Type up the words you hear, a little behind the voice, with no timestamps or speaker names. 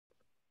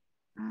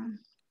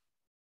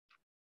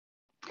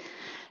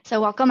So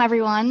welcome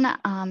everyone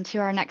to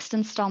our next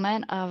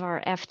installment of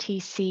our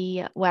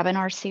FTC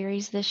webinar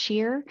series this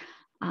year.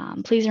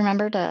 Please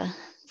remember to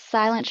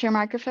silence your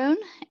microphone,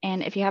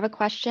 and if you have a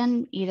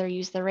question, either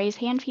use the raise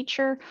hand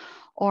feature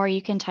or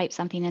you can type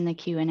something in the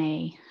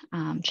Q&A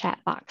chat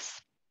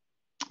box.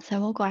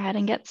 So we'll go ahead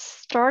and get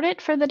started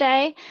for the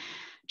day.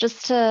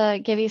 Just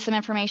to give you some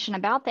information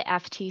about the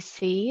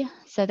FTC.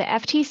 So the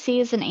FTC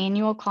is an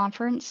annual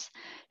conference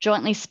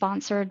jointly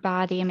sponsored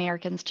by the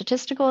American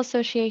Statistical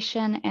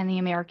Association and the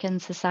American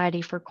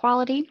Society for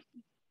Quality.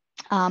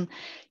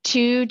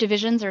 Two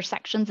divisions or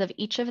sections of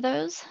each of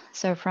those.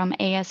 So from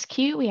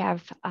ASQ, we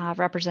have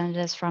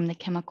representatives from the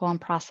Chemical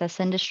and Process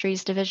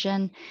Industries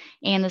Division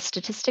and the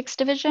Statistics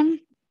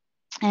Division.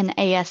 And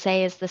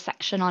ASA is the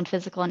section on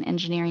Physical and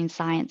Engineering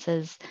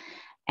Sciences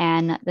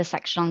and the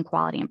section on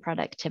Quality and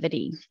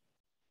Productivity.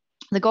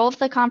 The goal of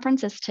the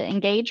conference is to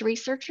engage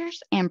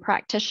researchers and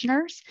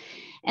practitioners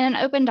in an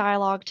open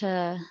dialogue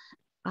to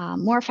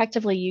more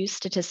effectively use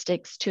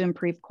statistics to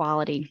improve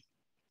quality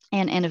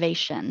and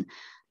innovation.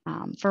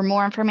 For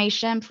more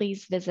information,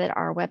 please visit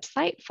our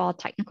website,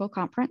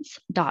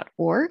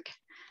 falltechnicalconference.org.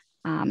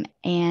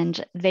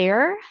 And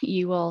there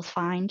you will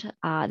find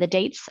the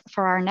dates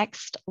for our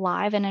next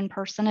live and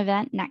in-person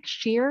event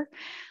next year.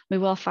 We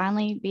will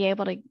finally be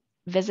able to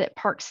visit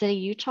Park City,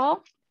 Utah.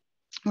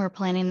 We're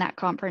planning that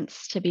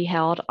conference to be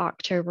held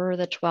October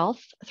the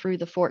 12th through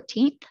the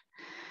 14th.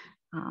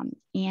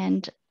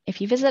 And if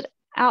you visit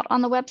out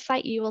on the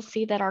website, you will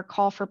see that our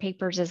call for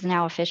papers is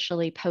now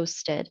officially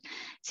posted.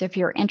 So if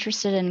you're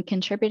interested in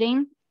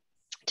contributing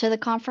to the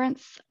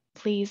conference,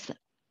 please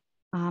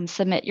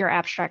submit your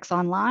abstracts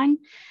online.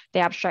 The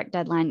abstract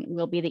deadline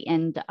will be the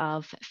end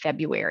of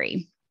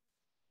February.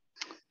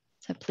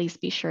 So please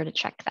be sure to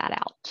check that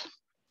out.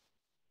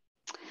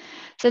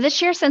 So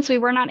this year, since we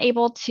were not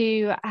able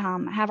to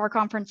have our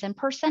conference in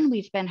person,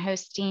 we've been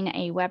hosting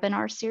a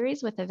webinar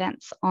series with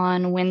events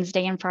on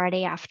Wednesday and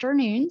Friday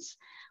afternoons.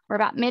 We're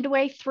about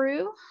midway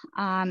through,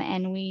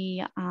 and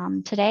we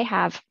today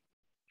have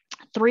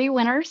 3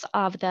 winners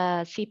of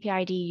the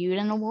CPID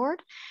Youden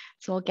Award.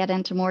 So we'll get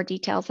into more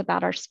details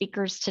about our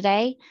speakers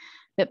today,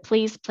 but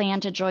please plan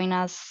to join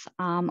us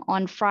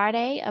on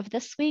Friday of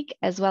this week,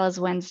 as well as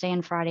Wednesday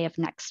and Friday of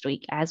next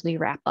week as we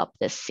wrap up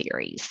this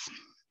series.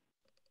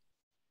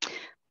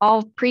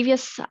 All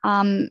previous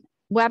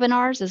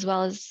webinars, as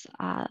well as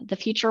the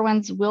future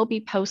ones, will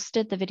be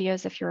posted, the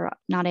videos, if you're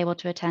not able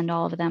to attend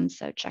all of them.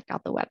 So check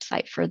out the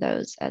website for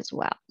those as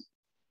well.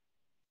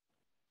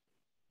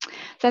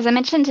 So as I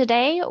mentioned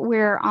today,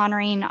 we're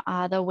honoring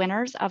the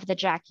winners of the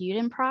Jack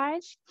Youden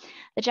Prize.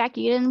 The Jack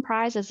Youden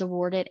Prize is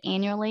awarded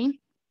annually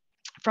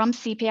from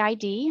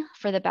CPID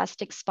for the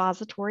best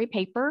expository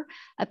paper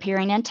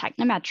appearing in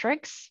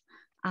Technometrics.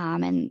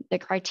 And the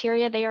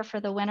criteria there for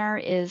the winner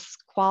is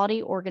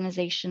quality,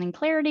 organization, and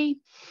clarity,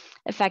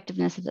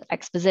 effectiveness of the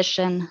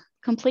exposition,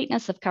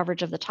 completeness of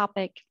coverage of the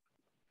topic,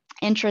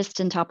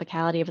 interest and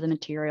topicality of the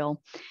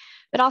material,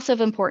 but also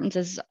of importance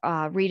is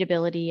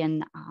readability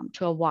and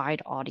to a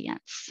wide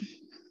audience.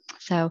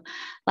 So I'd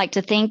like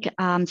to thank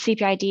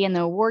CPID and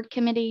the award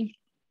committee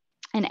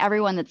and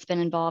everyone that's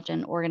been involved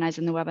in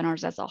organizing the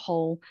webinars as a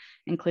whole,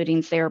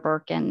 including Sarah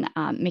Burke and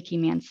Mickey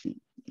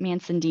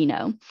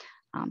Mansandino.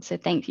 So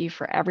thank you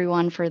for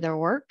everyone for their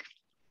work.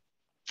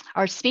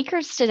 Our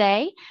speakers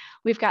today,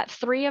 we've got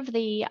 3 of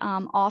the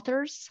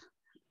authors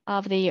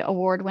of the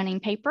award-winning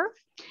paper.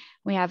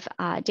 We have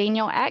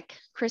Daniel Eck,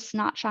 Chris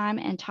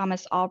Nachtsheim, and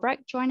Thomas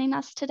Albrecht joining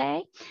us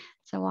today.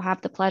 So we'll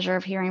have the pleasure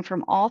of hearing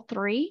from all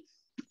 3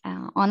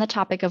 on the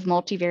topic of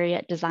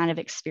multivariate design of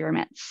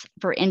experiments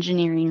for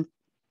engineering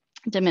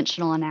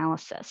dimensional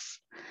analysis.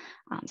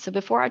 So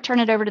before I turn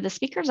it over to the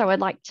speakers, I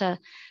would like to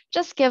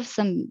just give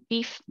some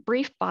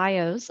brief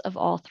bios of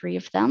all 3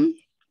 of them.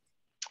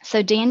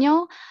 So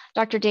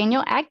Dr.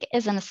 Daniel Eck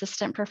is an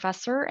assistant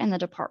professor in the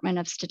Department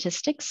of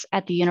Statistics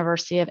at the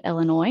University of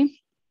Illinois.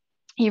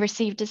 He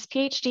received his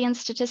PhD in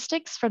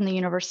statistics from the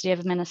University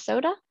of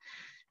Minnesota.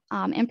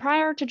 And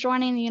prior to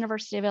joining the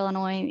University of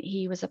Illinois,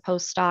 he was a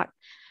postdoc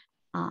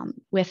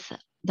with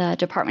the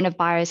Department of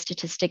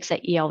Biostatistics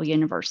at Yale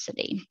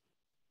University.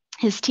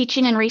 His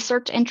teaching and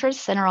research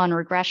interests center on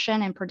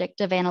regression and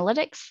predictive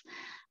analytics,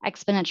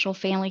 exponential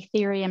family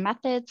theory and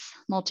methods,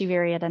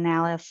 multivariate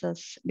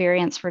analysis,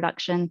 variance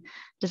reduction,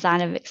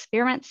 design of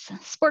experiments,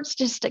 sports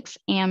statistics,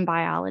 and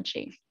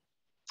biology.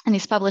 And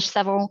he's published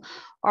several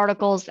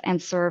articles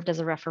and served as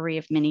a referee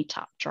of many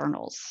top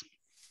journals.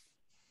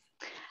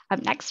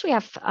 Up next, we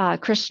have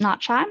Chris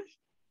Nachtsheim.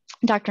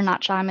 Dr.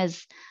 Nachtsheim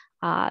is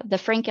the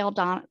Frank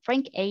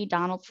A.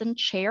 Donaldson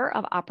Chair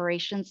of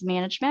Operations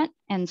Management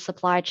and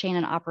Supply Chain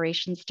and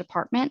Operations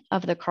Department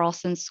of the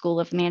Carlson School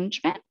of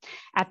Management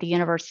at the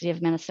University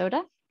of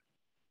Minnesota.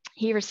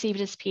 He received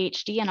his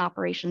PhD in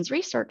operations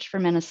research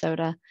from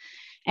Minnesota,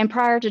 and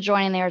prior to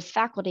joining there as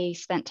faculty,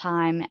 spent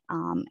time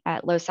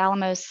at Los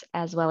Alamos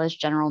as well as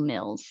General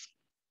Mills.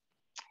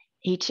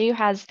 He too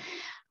has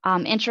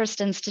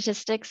interest in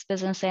statistics,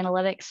 business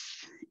analytics,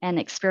 and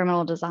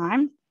experimental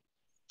design.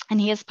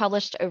 and he has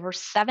published over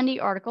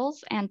 70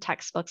 articles and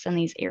textbooks in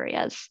these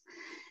areas.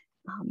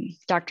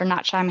 Dr.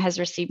 Nachtsheim has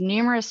received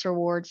numerous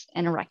awards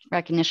and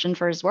recognition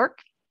for his work.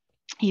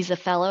 He's a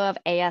fellow of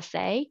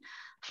ASA,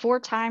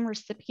 4-time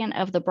recipient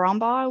of the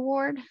Brombaugh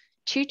Award,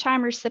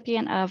 2-time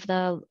recipient of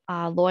the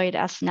Lloyd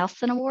S.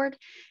 Nelson Award,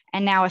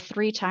 and now a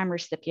 3-time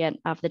recipient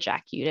of the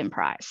Jack Youden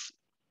Prize.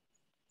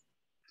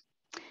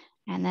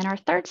 And then our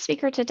third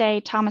speaker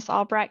today, Thomas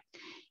Albrecht,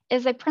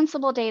 is a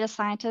principal data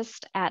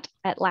scientist at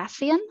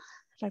Atlassian.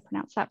 Did I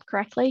pronounce that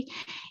correctly?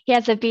 He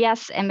has a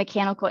BS in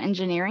mechanical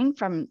engineering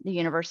from the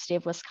University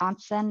of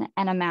Wisconsin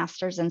and a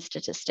master's in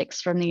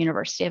statistics from the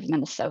University of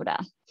Minnesota.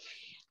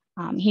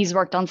 He's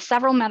worked on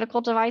several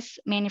medical device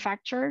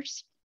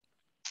manufacturers,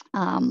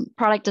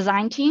 product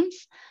design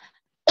teams,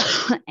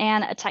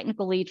 and a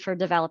technical lead for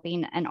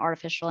developing an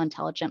artificial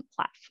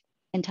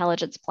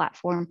intelligence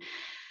platform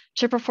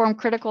to perform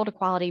critical to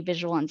quality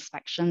visual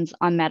inspections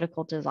on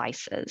medical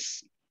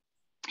devices.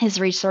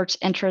 His research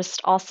interests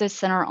also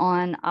center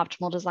on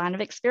optimal design of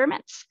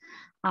experiments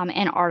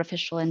and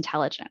artificial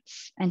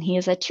intelligence. And he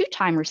is a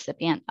 2-time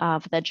recipient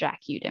of the Jack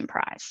Youden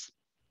Prize.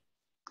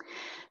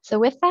 So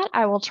with that,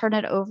 I will turn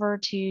it over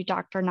to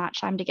Dr.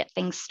 Nachtsheim to get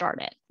things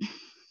started.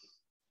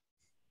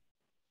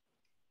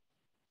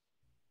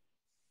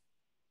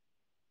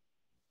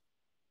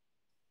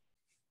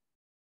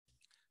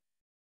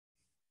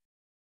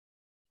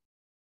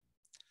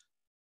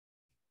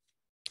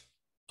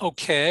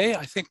 Okay,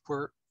 I think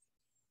we're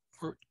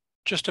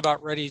just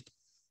about ready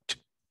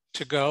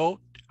to go.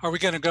 Are we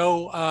going to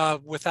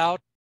go without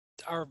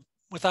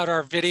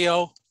our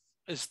video?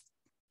 Is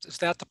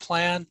that the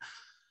plan,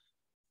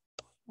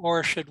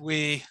 or should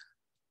we?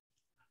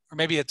 Or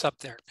maybe it's up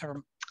there.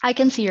 I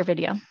can see your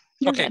video.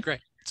 You're okay, good.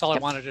 Great. That's all I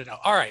wanted to know.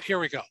 All right, here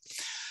we go.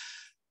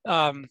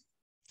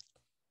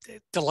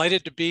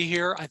 Delighted to be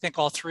here. I think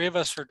all 3 of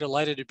us are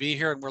delighted to be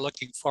here, and we're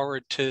looking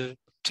forward to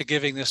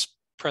giving this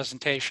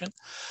presentation.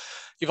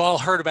 You've all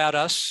heard about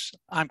us.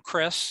 I'm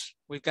Chris.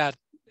 We've got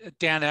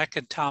Dan Eck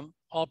and Tom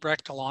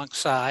Albrecht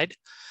alongside.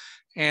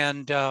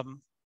 And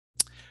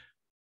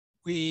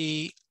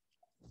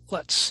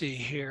let's see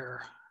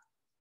here.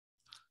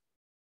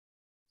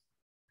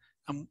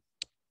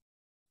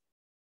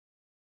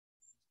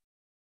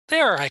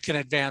 There, I can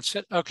advance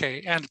it.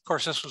 Okay, and of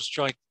course, this was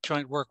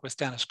joint work with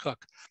Dennis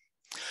Cook.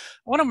 I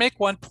want to make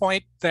one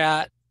point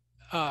that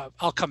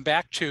I'll come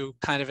back to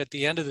kind of at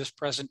the end of this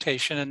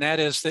presentation, and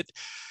that is that,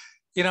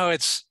 you know,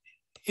 it's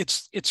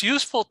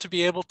useful to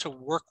be able to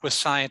work with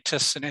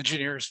scientists and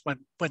engineers when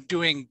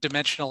doing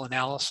dimensional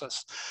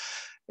analysis.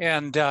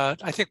 And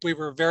I think we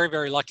were very,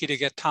 very lucky to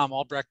get Tom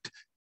Albrecht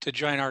to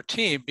join our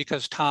team,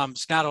 because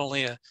Tom's not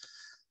only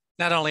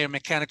a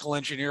mechanical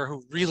engineer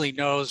who really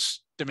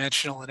knows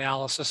dimensional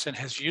analysis and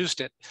has used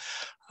it,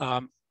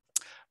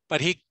 but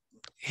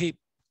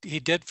he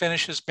did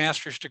finish his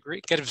master's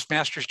degree, get his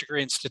master's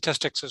degree in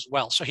statistics as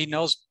well. So he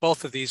knows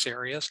both of these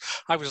areas.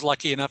 I was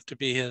lucky enough to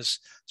be his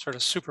sort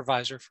of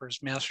supervisor for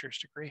his master's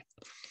degree.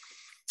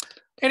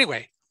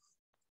 Anyway,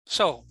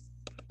 so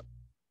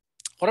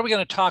what are we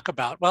going to talk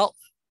about? Well,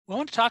 we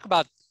want to talk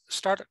about,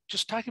 start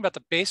just talking about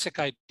the basic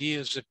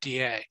ideas of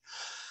DA.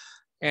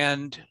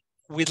 And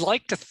we'd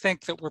like to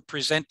think that we're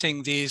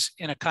presenting these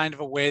in a kind of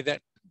a way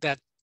that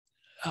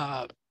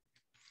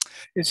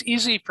is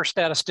easy for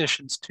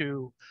statisticians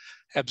to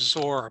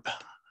absorb.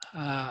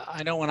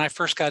 I know when I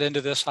first got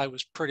into this, I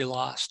was pretty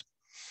lost.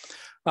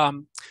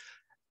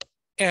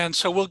 And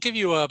so we'll give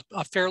you a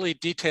fairly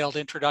detailed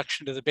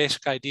introduction to the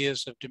basic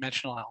ideas of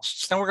dimensional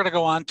analysis. Then we're going to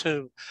go on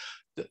to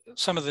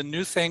some of the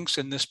new things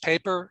in this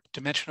paper,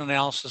 dimensional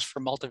analysis for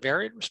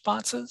multivariate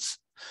responses.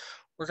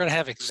 We're going to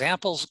have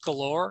examples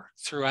galore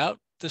throughout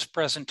this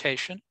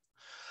presentation.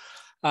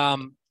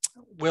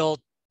 We'll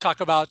talk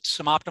about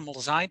some optimal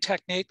design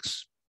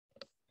techniques,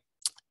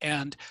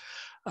 and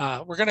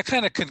we're going to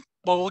kind of,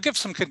 we'll give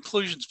some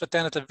conclusions, but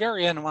then at the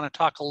very end, I want to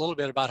talk a little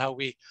bit about how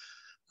we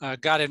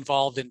got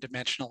involved in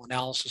dimensional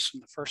analysis in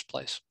the first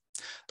place.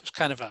 There's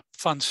kind of a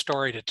fun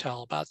story to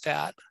tell about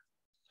that.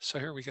 So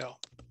here we go.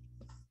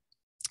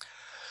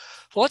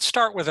 Well, let's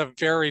start with a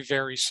very,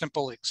 very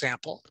simple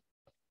example.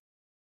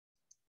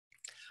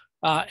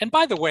 And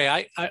by the way,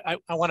 I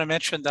want to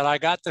mention that I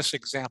got this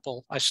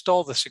example, I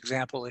stole this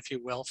example, if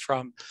you will,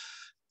 from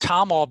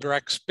Tom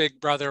Albrecht's big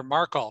brother,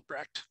 Mark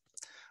Albrecht,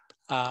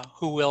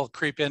 who will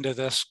creep into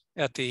this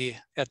at the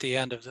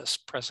end of this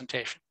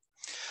presentation.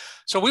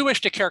 So we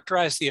wish to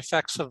characterize the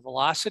effects of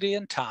velocity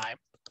and time,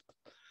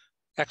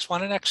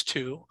 x1 and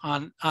x2,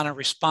 on a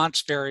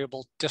response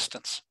variable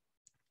distance.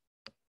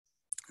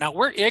 Now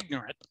we're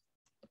ignorant,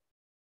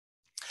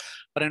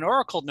 but an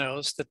oracle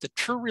knows that the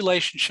true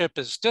relationship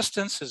is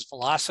distance is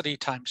velocity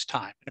times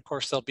time. And of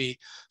course, there'll be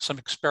some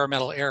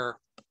experimental error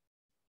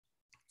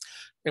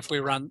if we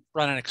run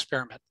an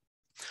experiment.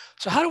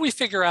 So how do we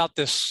figure out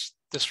this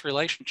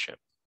relationship?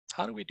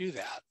 How do we do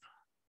that?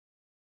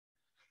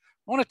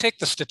 I want to take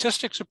the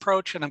statistics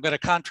approach, and I'm going to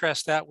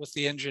contrast that with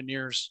the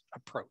engineer's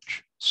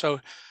approach. So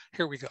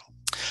here we go.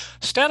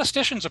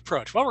 Statistician's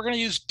approach. Well, we're going to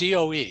use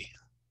DOE. You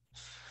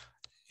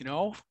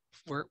know,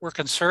 we're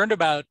concerned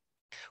about,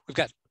 we've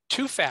got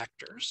two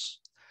factors,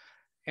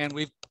 and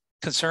we're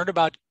concerned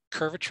about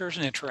curvatures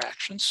and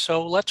interactions.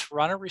 So let's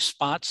run a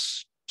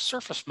response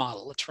surface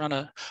model. Let's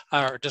run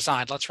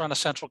let's run a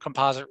central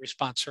composite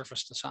response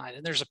surface design.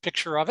 And there's a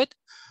picture of it.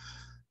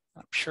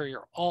 I'm sure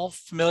you're all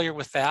familiar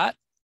with that.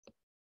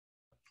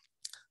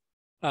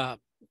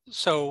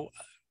 So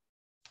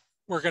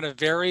we're going to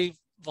vary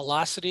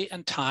velocity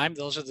and time.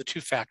 Those are the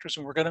two factors,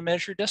 and we're going to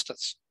measure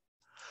distance.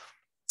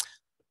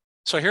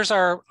 So here's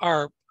our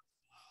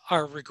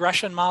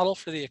regression model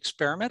for the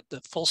experiment,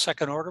 the full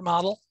second order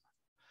model.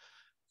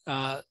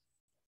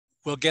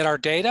 We'll get our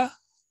data,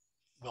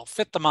 we'll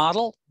fit the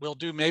model, we'll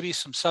do maybe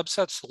some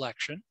subset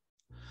selection,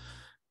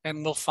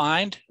 and we'll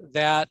find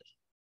that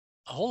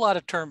a whole lot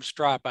of terms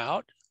drop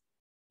out,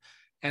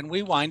 and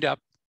we wind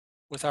up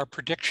with our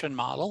prediction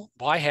model.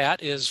 Y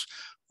hat is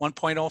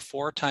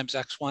 1.04 times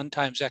x1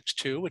 times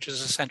x2, which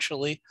is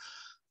essentially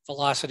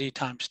velocity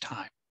times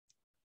time.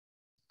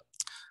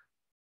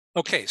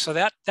 Okay, so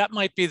that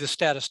might be the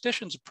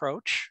statistician's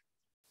approach.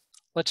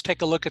 Let's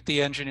take a look at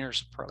the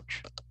engineer's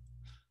approach.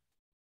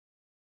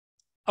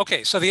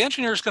 Okay, so the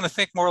engineer is going to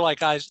think more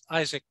like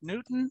Isaac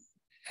Newton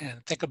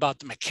and think about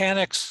the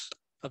mechanics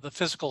of the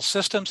physical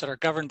systems that are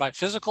governed by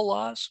physical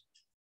laws.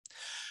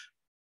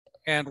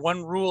 And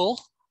one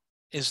rule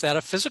is that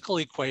a physical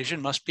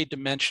equation must be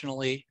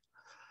dimensionally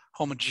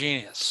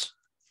homogeneous.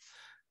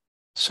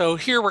 So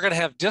here we're going to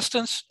have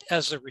distance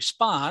as the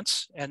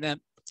response, and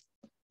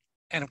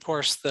of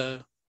course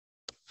the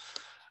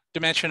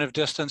dimension of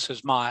distance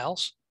is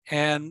miles,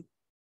 and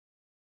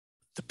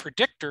the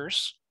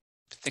predictors,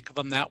 think of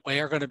them that way,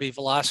 are going to be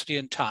velocity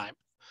and time.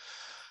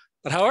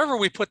 But however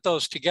we put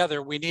those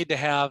together, we need to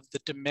have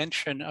the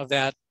dimension of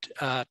that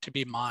to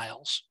be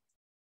miles.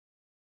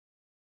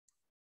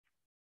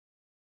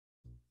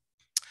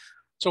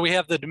 So we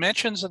have the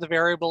dimensions of the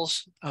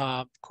variables.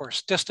 Of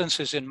course, distance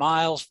is in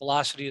miles,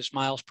 velocity is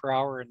miles per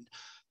hour, and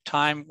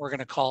time, we're going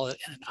to call it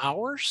in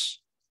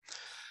hours.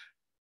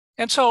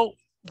 And so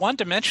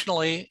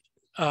one-dimensionally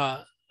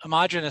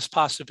homogeneous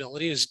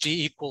possibility is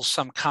d equals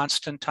some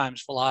constant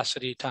times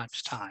velocity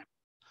times time.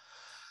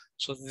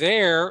 So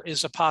there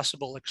is a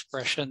possible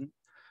expression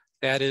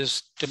that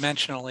is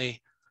dimensionally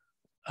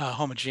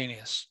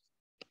homogeneous.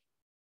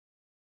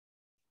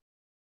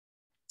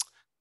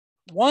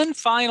 One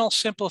final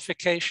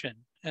simplification,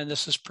 and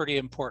this is pretty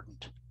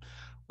important.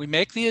 We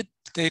make the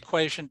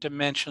equation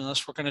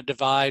dimensionless. We're going to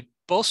divide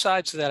both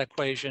sides of that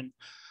equation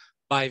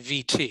by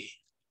VT.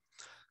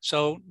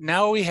 So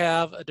now we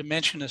have a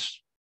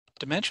dimensionless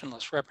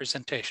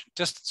representation.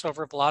 Distance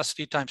over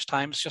velocity times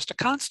time is just a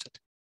constant.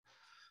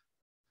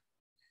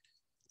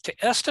 To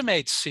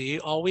estimate C,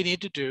 all we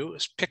need to do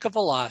is pick a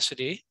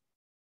velocity,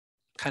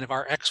 kind of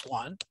our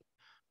x1,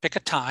 pick a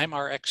time,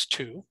 our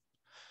x2,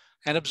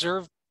 and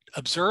observe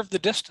the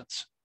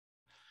distance.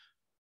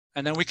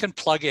 And then we can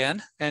plug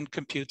in and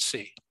compute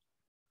C.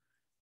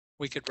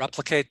 We could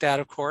replicate that,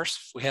 of course,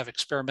 if we have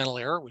experimental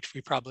error, which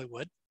we probably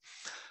would.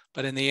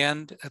 But in the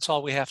end, that's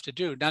all we have to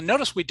do. Now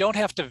notice we don't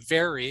have to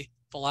vary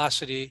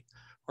velocity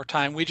or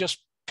time. We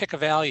just pick a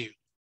value,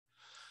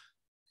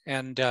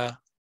 and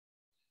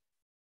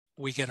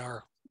we get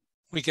our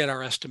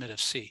estimate of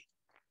C.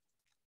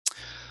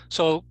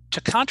 So to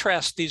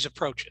contrast these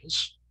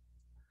approaches,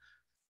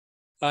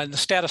 in the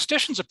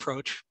statistician's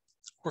approach,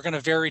 we're going to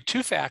vary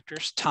two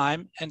factors,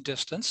 time and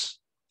distance.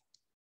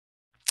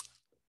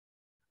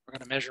 We're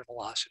going to measure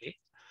velocity.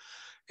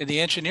 In the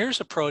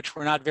engineer's approach,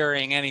 we're not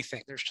varying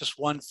anything. There's just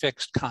one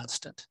fixed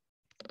constant.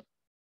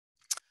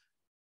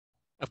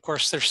 Of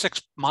course, there's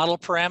 6 model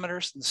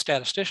parameters in the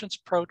statistician's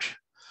approach.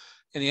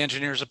 In the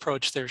engineer's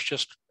approach, there's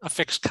just a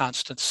fixed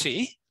constant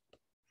C.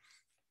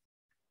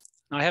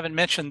 Now, I haven't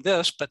mentioned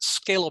this, but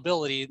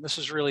scalability, this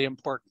is really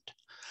important.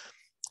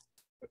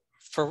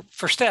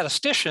 For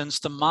statisticians,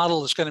 the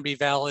model is going to be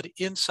valid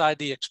inside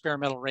the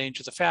experimental range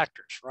of the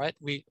factors, right?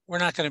 We're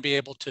not going to be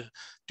able to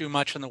do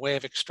much in the way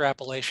of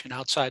extrapolation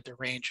outside the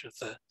range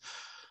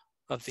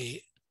of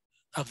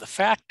the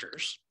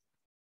factors.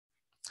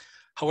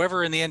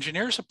 However, in the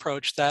engineer's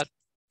approach, that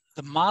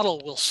the model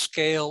will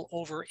scale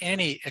over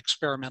any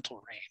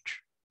experimental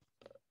range.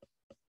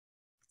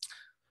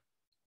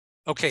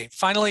 Okay,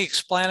 finally,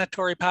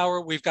 explanatory power.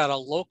 We've got a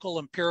local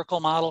empirical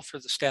model for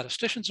the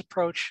statistician's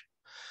approach.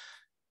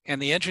 And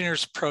the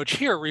engineer's approach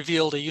here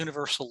revealed a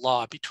universal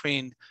law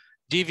between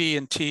dV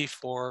and T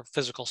for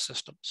physical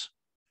systems.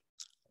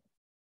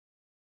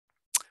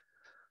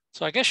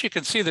 So I guess you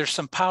can see there's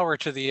some power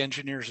to the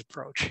engineer's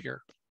approach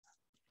here,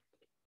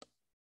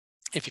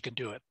 if you can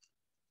do it.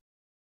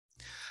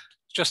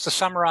 Just to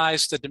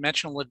summarize the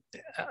dimensional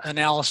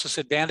analysis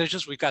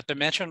advantages, we've got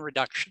dimension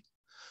reduction.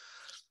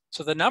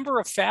 So the number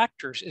of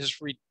factors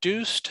is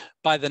reduced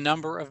by the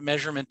number of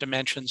measurement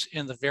dimensions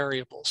in the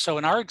variable. So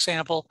in our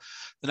example,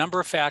 the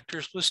number of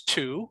factors was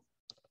 2,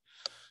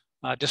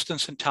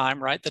 distance and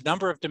time, right? The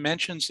number of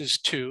dimensions is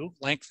 2,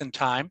 length and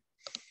time.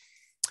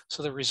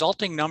 So the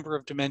resulting number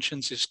of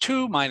dimensions is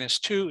 2 minus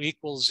 2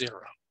 equals 0.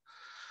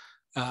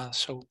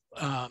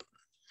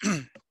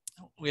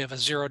 We have a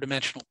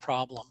 0-dimensional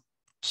problem.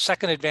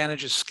 Second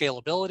advantage is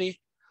scalability.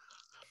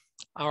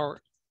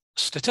 Our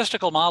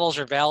statistical models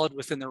are valid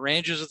within the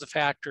ranges of the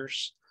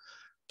factors,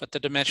 but the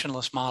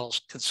dimensionless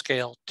models can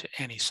scale to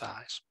any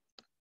size.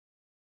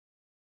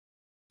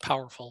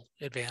 Powerful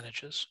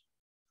advantages.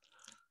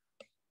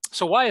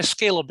 So why is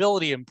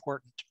scalability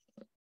important?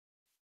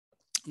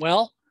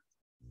 Well,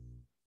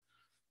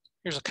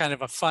 here's a kind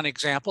of a fun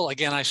example.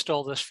 Again, I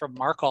stole this from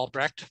Mark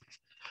Albrecht.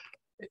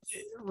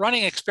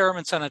 Running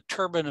experiments on a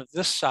turbine of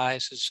this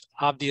size is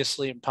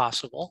obviously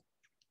impossible.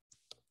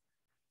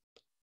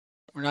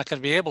 We're not going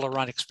to be able to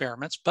run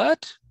experiments,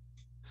 but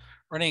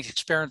running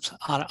experiments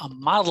on a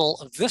model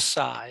of this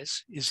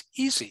size is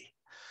easy.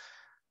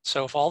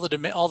 So if all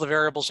the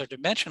variables are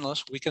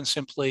dimensionless, we can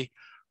simply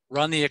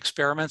run the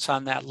experiments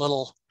on that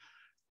little,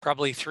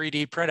 probably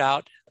 3D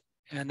printout,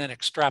 and then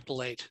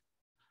extrapolate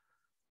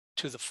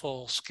to the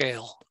full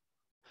scale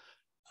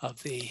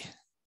of the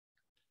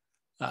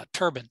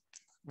turbine,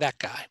 that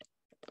guy.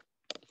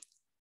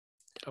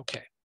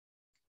 Okay,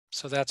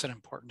 so that's an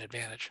important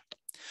advantage.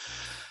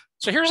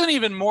 So here's an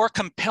even more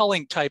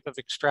compelling type of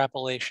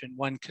extrapolation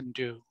one can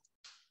do.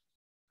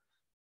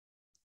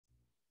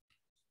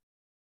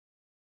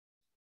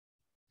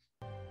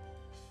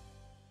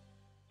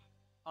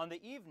 On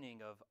the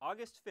evening of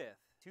August 5th,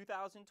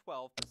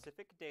 2012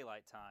 Pacific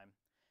Daylight Time,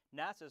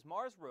 NASA's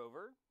Mars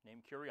rover,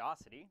 named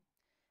Curiosity,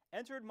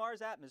 entered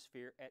Mars'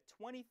 atmosphere at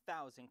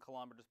 20,000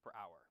 kilometers per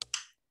hour.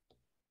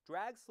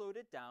 Drag slowed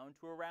it down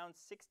to around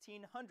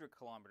 1,600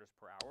 kilometers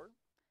per hour,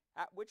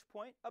 at which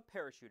point a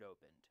parachute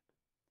opened.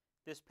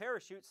 This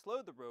parachute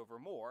slowed the rover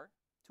more,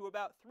 to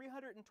about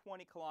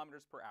 320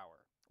 kilometers per hour,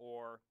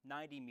 or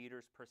 90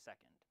 meters per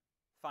second.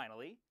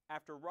 Finally,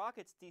 after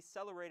rockets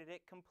decelerated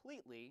it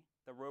completely,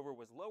 the rover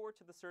was lowered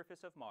to the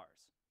surface of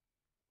Mars.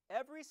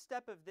 Every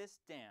step of this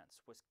dance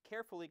was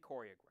carefully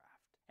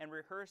choreographed and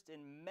rehearsed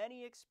in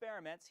many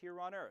experiments here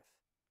on Earth.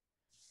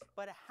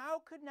 But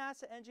how could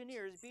NASA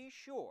engineers be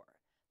sure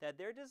that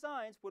their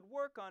designs would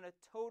work on a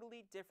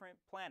totally different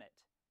planet?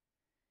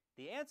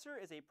 The answer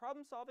is a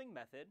problem-solving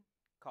method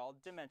called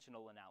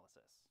dimensional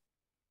analysis.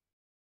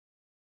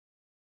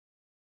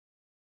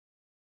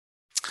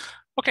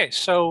 Okay,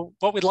 so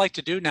what we'd like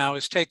to do now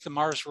is take the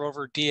Mars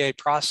rover DA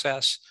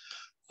process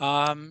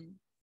and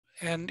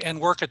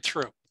work it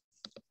through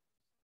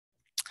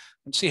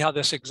and see how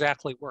this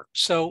exactly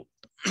works. So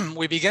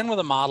we begin with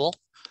a model.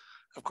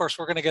 Of course,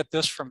 we're going to get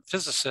this from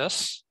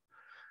physicists,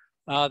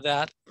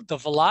 that the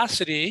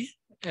velocity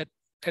at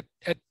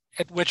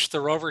which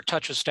the rover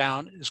touches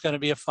down is going to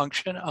be a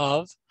function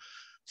of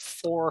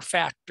 4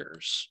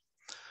 factors.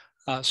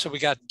 So we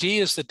got D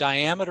is the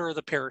diameter of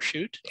the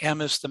parachute, M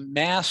is the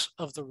mass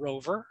of the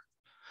rover,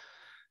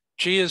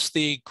 G is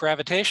the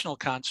gravitational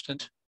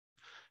constant,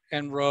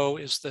 and rho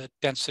is the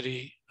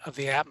density of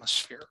the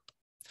atmosphere.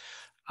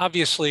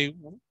 Obviously,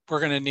 we're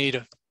going to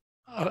need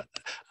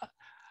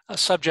a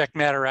subject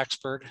matter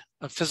expert,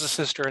 a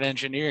physicist or an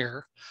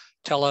engineer,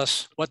 tell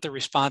us what the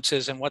response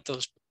is and what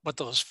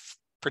those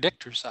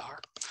predictors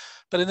are.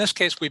 But in this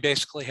case, we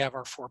basically have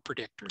our 4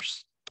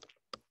 predictors.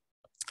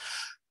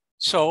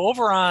 So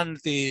over on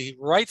the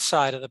right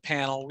side of the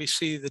panel, we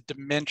see the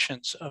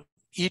dimensions of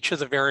each of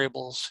the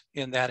variables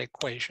in that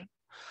equation.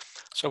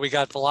 So we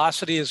got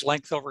velocity is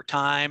length over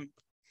time,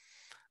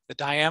 the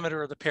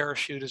diameter of the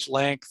parachute is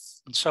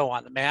length, and so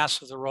on. The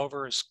mass of the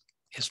rover is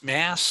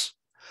mass.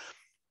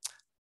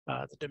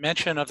 The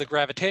dimension of the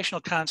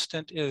gravitational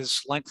constant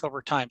is length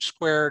over time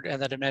squared,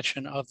 and the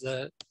dimension of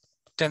the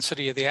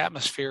density of the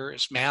atmosphere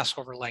is mass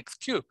over length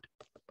cubed.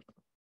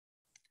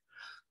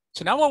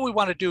 So now what we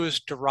want to do is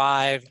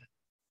derive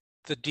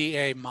the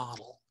DA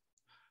model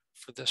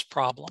for this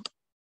problem.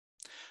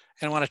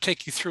 And I want to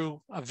take you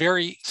through a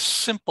very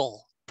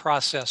simple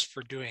process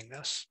for doing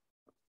this.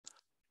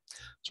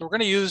 So we're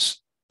going to use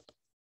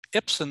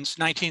Ipsen's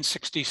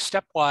 1960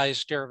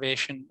 stepwise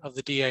derivation of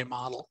the DA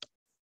model.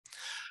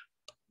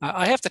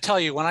 I have to tell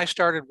you, when I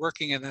started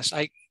working in this,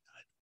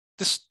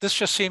 this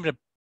just seemed a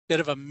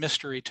bit of a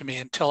mystery to me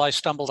until I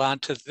stumbled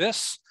onto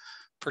this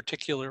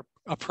particular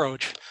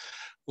approach,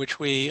 which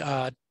we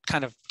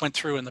kind of went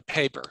through in the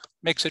paper.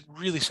 Makes it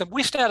really simple.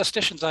 We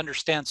statisticians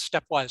understand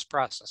stepwise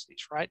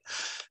processes, right?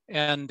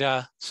 And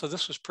so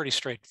this was pretty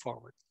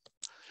straightforward.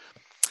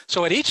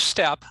 So at each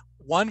step,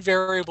 one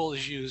variable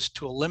is used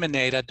to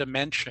eliminate a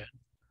dimension,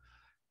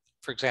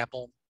 for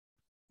example,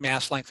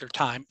 mass, length, or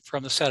time,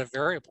 from the set of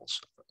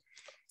variables.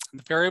 And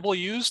the variable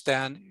used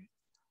then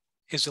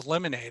is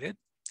eliminated.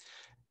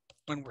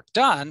 When we're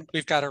done,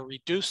 we've got a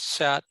reduced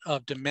set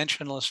of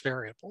dimensionless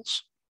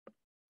variables.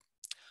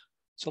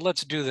 So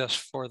let's do this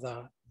for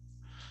the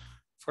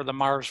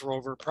Mars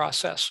rover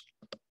process.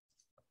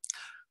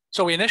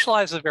 So we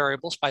initialize the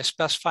variables by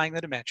specifying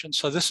the dimensions.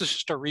 So this is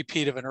just a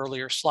repeat of an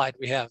earlier slide.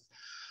 We have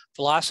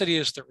velocity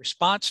is the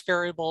response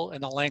variable,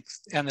 and the length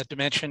and the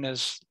dimension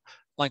is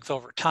length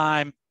over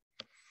time,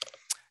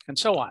 and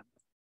so on.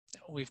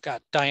 We've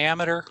got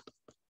diameter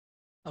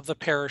of the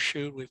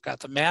parachute. We've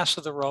got the mass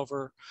of the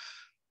rover,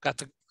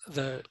 got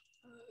the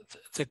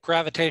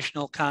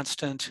gravitational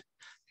constant,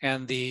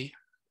 and the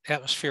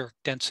atmospheric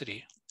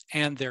density.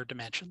 and their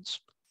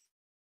dimensions.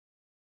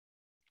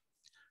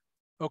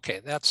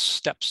 Okay, that's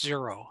step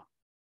 0.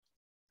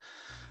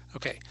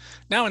 Okay,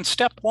 now in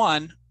step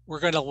 1, we're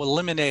going to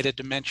eliminate a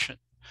dimension.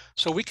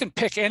 So we can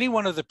pick any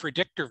one of the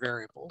predictor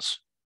variables,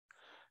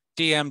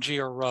 DMG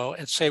or rho,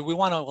 and say we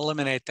want to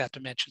eliminate that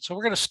dimension. So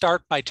we're going to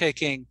start by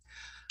taking,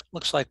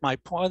 looks like my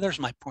point, there's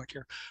my point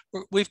here.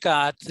 We've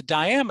got the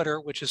diameter,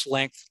 which is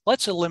length.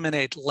 Let's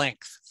eliminate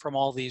length from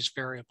all these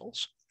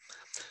variables.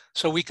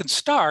 So we can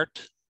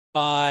start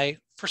by,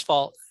 first of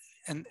all,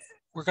 and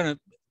we're going to,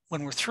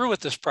 when we're through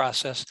with this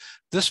process,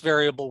 this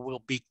variable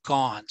will be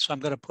gone. So I'm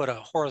going to put a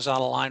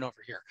horizontal line over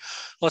here.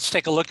 Let's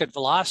take a look at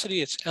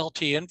velocity. It's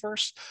LT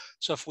inverse.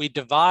 So if we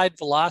divide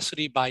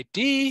velocity by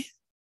D,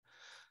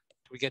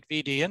 we get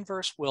VD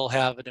inverse, we'll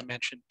have a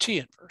dimension T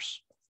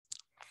inverse.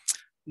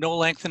 No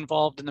length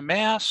involved in the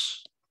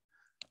mass.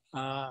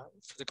 For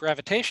the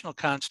gravitational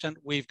constant,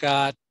 we've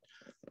got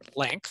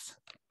length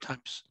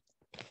times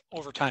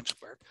over time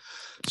squared.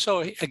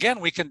 So again,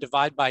 we can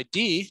divide by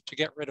D to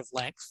get rid of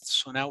length.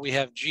 So now we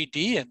have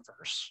GD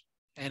inverse,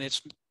 and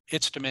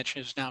its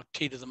dimension is now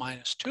T to the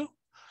minus 2.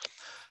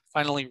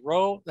 Finally,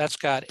 rho, that's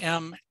got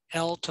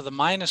ML to the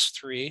minus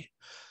 3.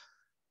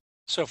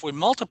 So if we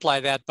multiply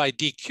that by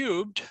D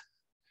cubed,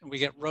 and we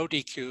get rho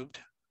D cubed,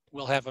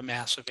 we'll have a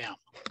mass of M.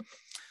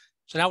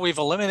 So now we've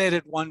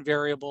eliminated one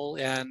variable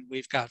and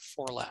we've got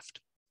 4 left.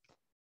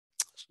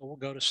 So we'll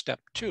go to step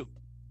 2.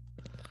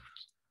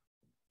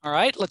 All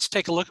right, let's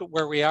take a look at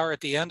where we are at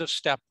the end of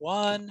step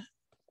 1.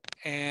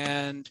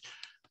 And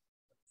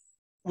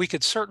we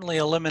could certainly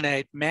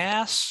eliminate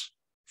mass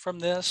from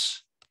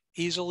this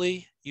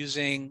easily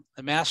using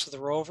the mass of the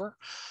rover.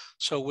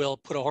 So we'll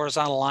put a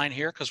horizontal line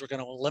here because we're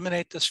going to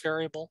eliminate this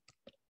variable.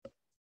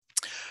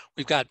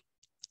 We've got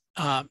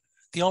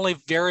the only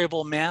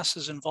variable mass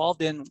is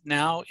involved in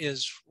now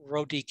is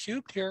rho D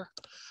cubed here.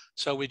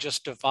 So we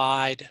just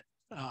divide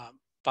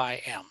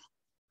by M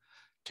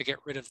to get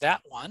rid of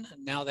that one.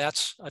 And now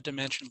that's a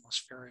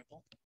dimensionless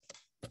variable.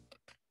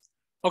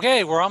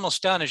 Okay, we're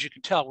almost done. As you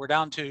can tell, we're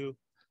down to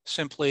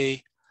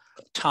simply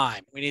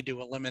time. We need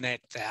to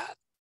eliminate that.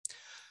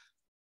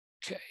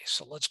 Okay,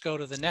 so let's go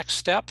to the next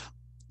step.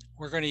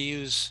 We're going to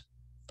use,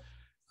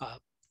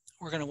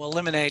 we're going to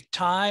eliminate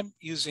time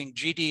using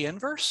GD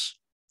inverse.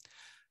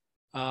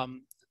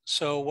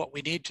 So what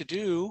we need to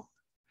do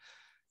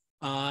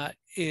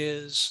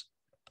is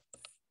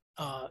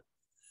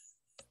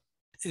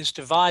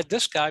divide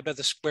this guy by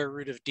the square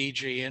root of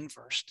DG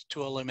inverse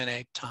to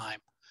eliminate time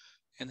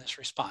in this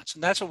response.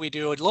 And that's what we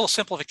do. A little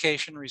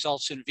simplification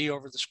results in V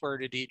over the square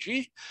root of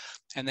DG,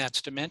 and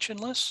that's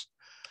dimensionless.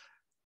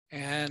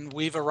 And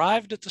we've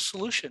arrived at the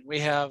solution. We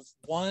have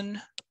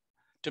one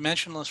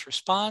dimensionless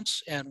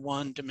response and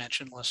one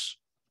dimensionless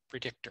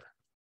predictor.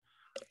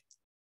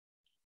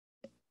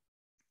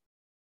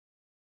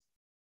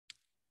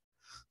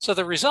 So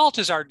the result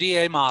is our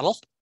DA model.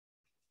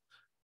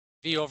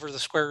 V over the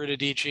square root of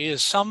DG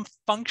is some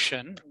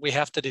function we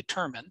have to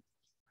determine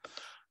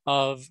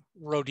of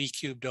rho D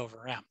cubed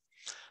over M.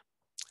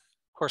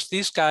 Of course,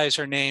 these guys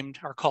are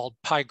called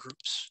pi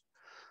groups.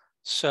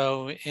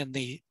 So in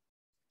the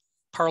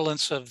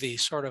parlance of the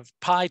sort of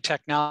pi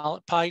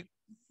technology,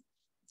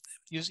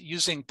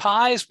 using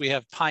pi's, we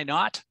have pi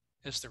naught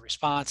as the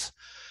response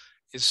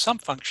is some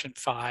function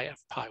phi of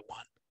pi 1.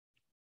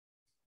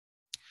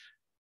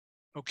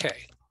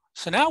 Okay,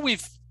 so now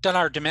we've done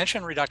our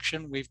dimension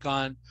reduction. We've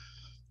gone,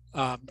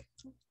 what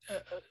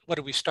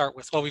did we start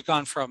with? Well, we've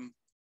gone from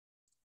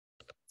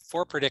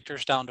 4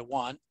 predictors down to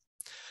 1.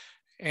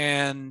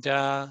 And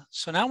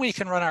so now we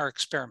can run our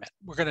experiment.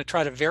 We're going to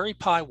try to vary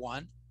pi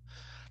 1,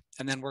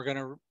 and then we're going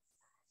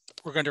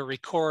to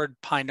record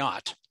pi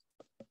naught.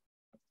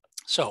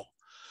 So,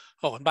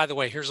 oh, and by the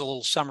way, here's a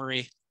little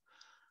summary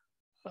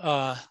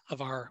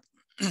of our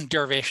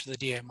derivation of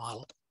the DA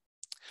model.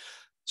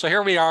 So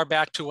here we are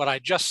back to what I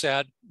just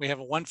said. We have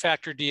a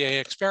 1-factor DA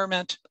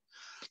experiment,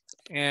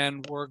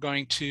 and we're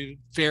going to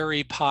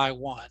vary pi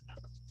 1.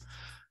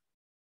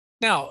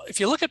 Now, if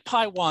you look at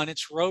pi 1,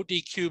 it's rho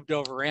D cubed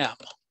over M.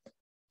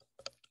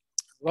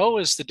 Rho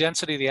is the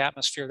density of the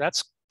atmosphere.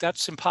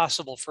 That's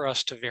impossible for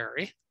us to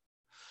vary.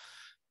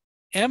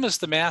 M is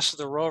the mass of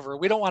the rover.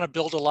 We don't want to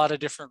build a lot of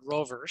different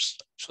rovers,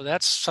 so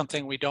that's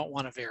something we don't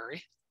want to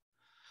vary.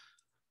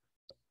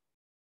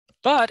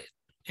 But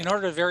in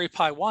order to vary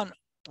pi 1,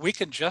 we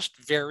can just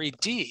vary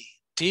D.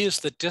 D is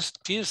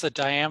the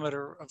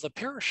diameter of the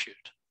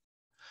parachute.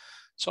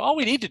 So all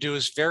we need to do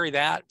is vary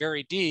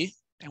D,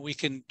 and we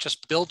can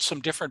just build some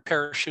different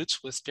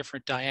parachutes with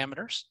different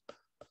diameters,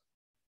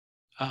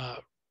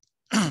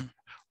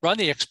 run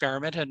the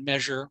experiment, and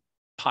measure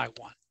pi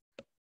 1.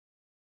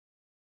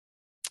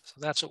 So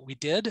that's what we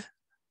did.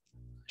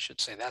 I should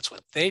say that's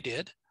what they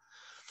did.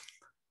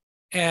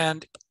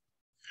 And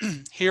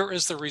here are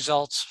the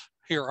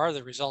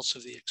results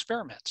of the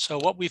experiment. So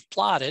what we've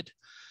plotted,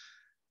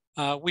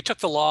 we took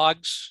the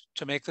logs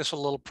to make this a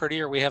little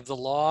prettier. We have the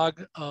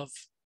log of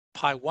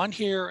pi 1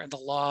 here and the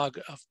log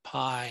of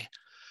pi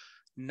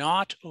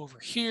naught over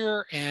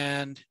here.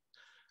 And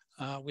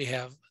we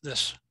have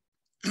this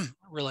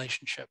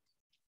relationship.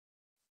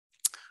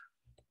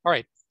 All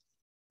right,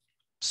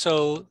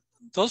 so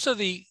those are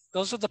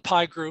the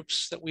pi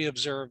groups that we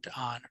observed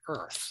on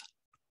Earth.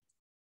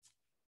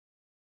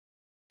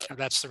 And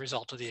that's the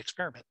result of the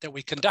experiment that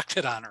we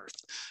conducted on Earth,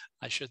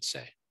 I should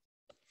say.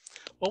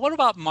 Well, what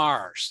about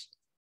Mars?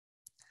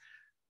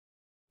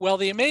 Well,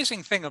 the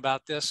amazing thing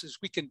about this is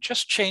we can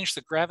just change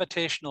the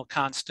gravitational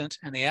constant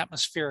and the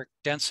atmospheric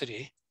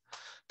density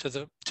to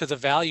the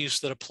values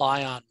that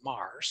apply on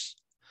Mars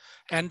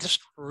and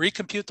just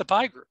recompute the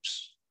pi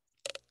groups,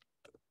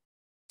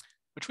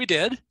 which we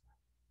did.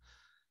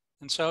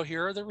 And so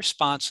here are the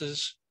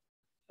responses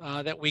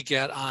that we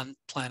get on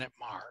planet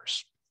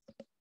Mars.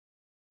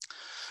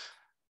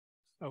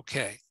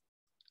 Okay.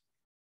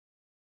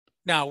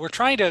 Now we're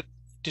trying to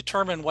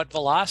determine what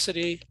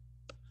velocity,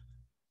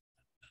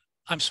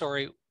 I'm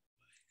sorry,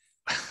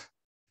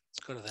 let's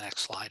go to the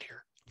next slide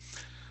here.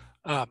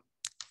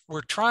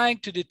 We're trying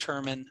to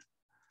determine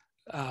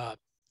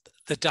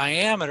the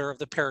diameter of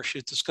the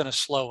parachute that's going to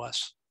slow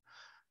us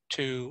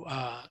to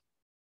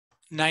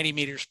 90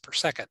 meters per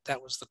second.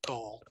 That was the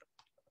goal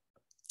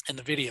in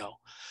the video.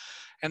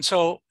 And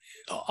so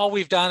all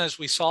we've done is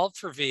we solved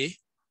for V,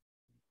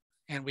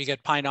 and we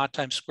get pi naught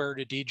times square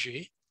root of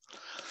dg.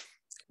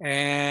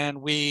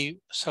 And we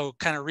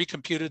kind of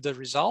recomputed the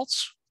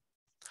results.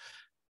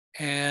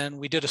 And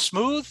we did a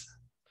smooth,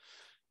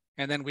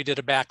 and then we did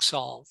a back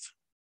solve.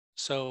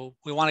 So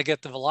we want to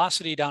get the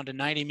velocity down to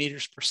 90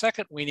 meters per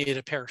second. We need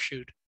a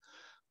parachute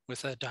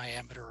with a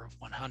diameter of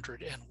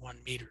 101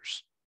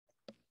 meters.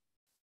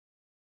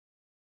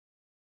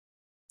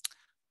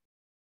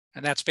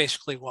 And that's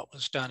basically what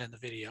was done in the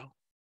video.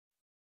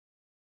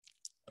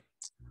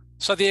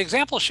 So the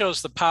example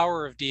shows the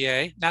power of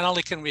DA. Not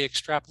only can we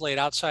extrapolate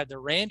outside the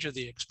range of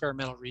the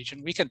experimental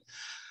region, we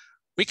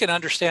can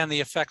understand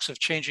the effects of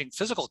changing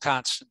physical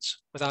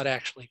constants without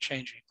actually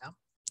changing them.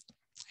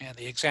 And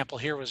the example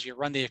here was you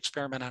run the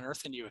experiment on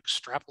Earth and you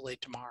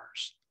extrapolate to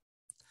Mars.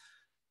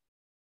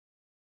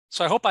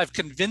 So I hope I've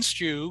convinced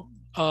you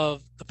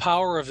of the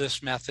power of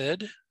this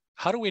method.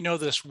 How do we know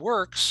this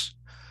works?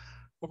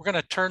 Well, I'm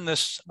going to turn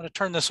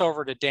this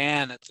over to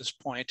Dan at this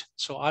point.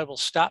 So I will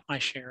stop my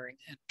sharing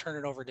and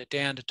turn it over to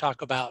Dan to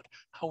talk about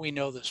how we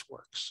know this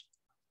works.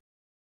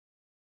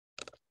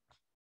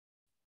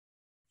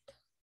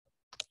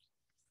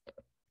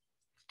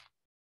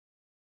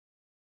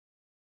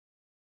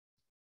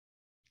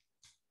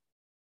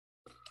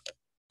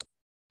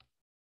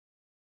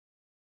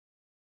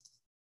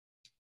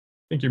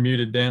 I think you're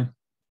muted, Dan.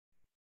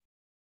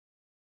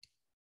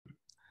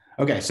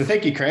 Okay, so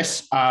thank you,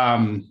 Chris.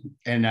 And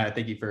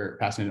thank you for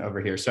passing it over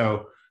here.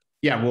 So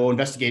yeah, we'll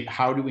investigate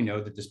how do we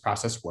know that this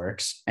process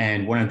works.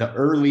 And one of the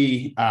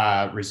early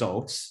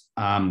results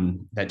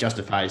that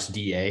justifies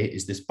DA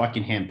is this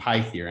Buckingham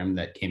pi theorem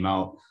that came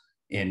out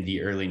in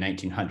the early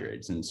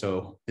 1900s. And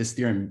so this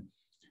theorem,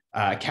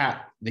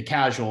 the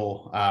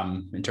casual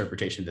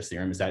interpretation of this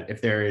theorem is that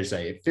if there is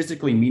a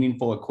physically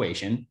meaningful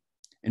equation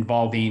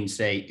involving,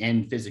 say,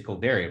 n physical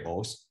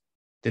variables,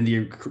 then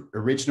the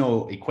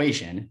original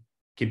equation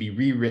can be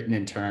rewritten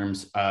in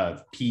terms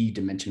of p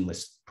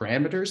dimensionless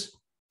parameters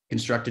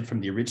constructed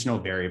from the original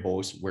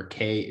variables where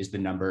k is the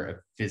number of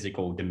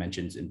physical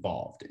dimensions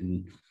involved.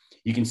 And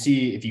you can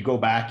see if you go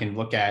back and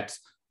look at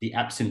the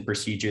Epson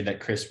procedure that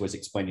Chris was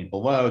explaining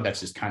below,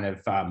 that's just kind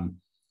of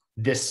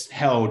this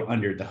held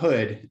under the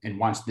hood. And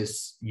once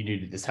you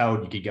needed this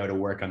held, you could go to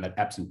work on that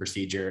Epson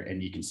procedure.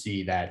 And you can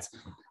see that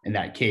in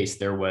that case,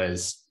 there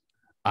was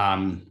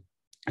a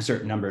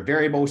certain number of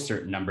variables,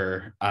 certain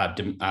number of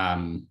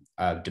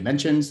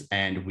dimensions,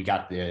 and we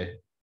got the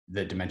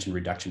dimension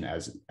reduction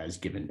as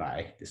given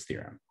by this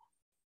theorem.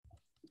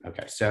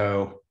 Okay,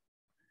 so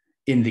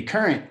in the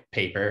current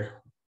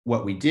paper,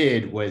 what we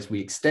did was we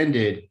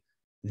extended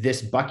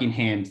this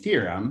Buckingham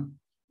theorem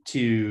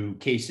to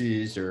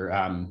cases or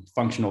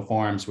functional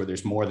forms where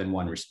there's more than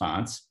one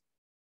response.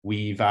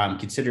 We've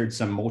considered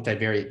some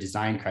multivariate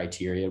design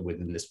criteria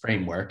within this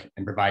framework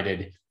and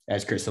provided,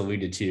 as Chris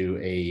alluded to,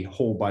 a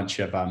whole bunch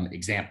of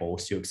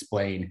examples to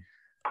explain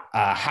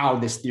how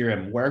this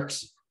theorem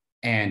works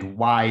and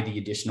why the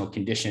additional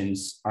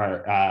conditions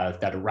are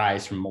that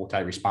arise from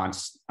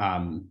multi-response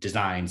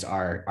designs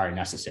are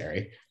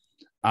necessary.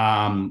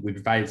 We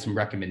provided some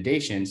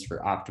recommendations for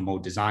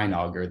optimal design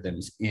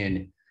algorithms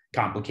in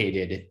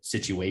complicated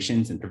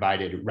situations and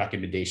provided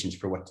recommendations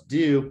for what to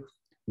do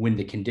when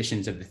the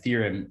conditions of the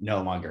theorem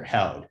no longer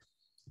held.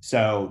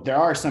 So there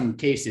are some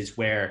cases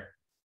where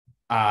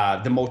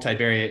the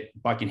multivariate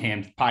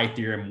Buckingham pi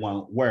theorem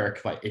won't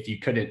work. Like if you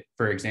couldn't,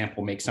 for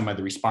example, make some of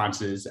the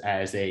responses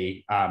as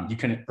you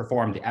couldn't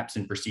perform the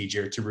Epson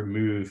procedure to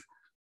remove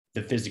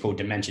the physical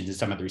dimensions of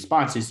some of the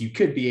responses, you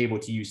could be able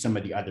to use some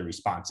of the other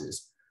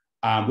responses.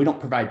 We don't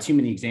provide too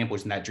many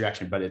examples in that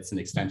direction, but it's an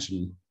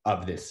extension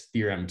of this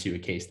theorem to a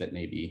case that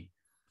may be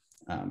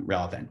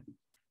relevant.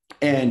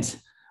 And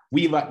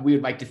we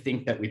would like to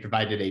think that we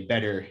provided a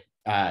better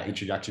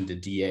introduction to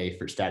DA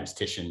for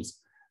statisticians.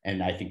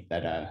 And I think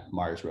that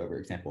Mars rover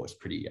example is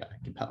pretty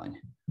compelling.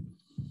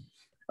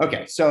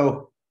 Okay,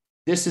 so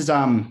this is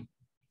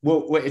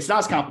well, it's not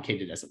as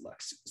complicated as it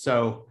looks.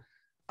 So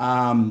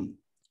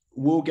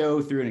we'll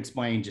go through and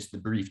explain just the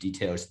brief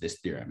details of this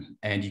theorem.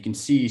 And you can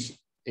see,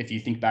 if you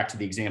think back to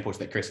the examples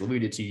that Chris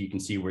alluded to, you can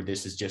see where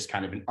this is just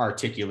kind of an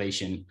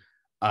articulation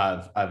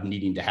of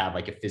needing to have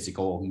like a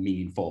physical,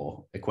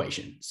 meaningful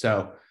equation.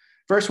 So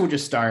first, we'll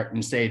just start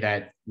and say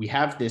that we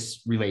have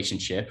this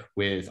relationship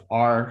with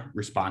R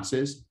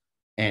responses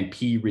and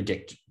P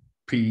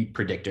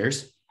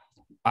predictors.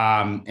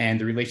 And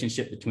the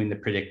relationship between the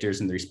predictors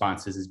and the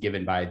responses is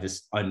given by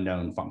this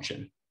unknown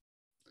function.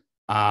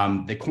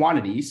 The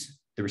quantities,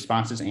 the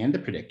responses and the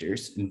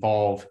predictors,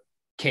 involve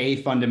K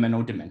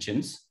fundamental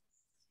dimensions.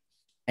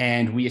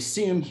 And we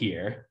assume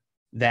here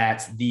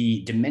that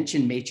the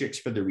dimension matrix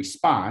for the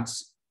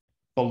response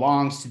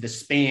belongs to the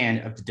span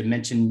of the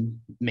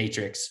dimension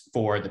matrix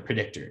for the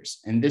predictors.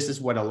 And this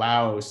is what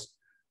allows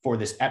for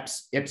this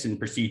Epson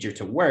procedure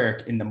to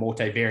work in the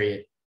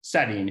multivariate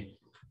setting,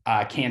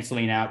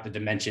 canceling out the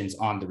dimensions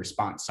on the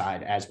response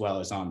side as well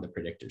as on the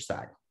predictor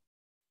side.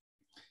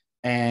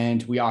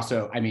 And we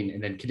also,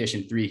 and then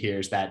condition 3 here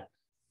is that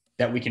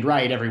we can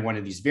write every one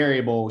of these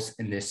variables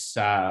in this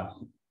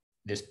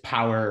this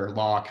power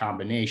law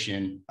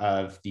combination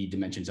of the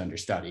dimensions under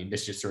study.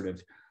 This just sort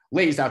of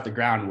lays out the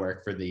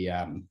groundwork for the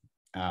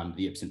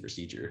Epson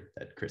procedure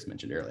that Chris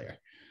mentioned earlier.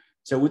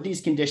 So with these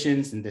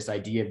conditions and this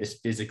idea of this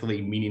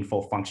physically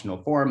meaningful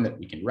functional form that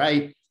we can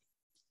write,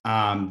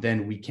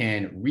 then we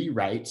can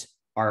rewrite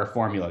our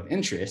formula of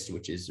interest,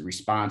 which is the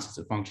response as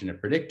a function of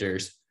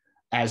predictors,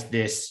 as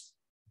this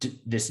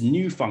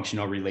new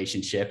functional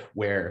relationship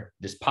where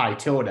this pi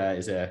tilde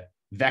is a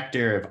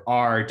vector of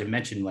R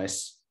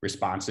dimensionless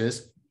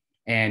responses,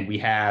 and we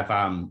have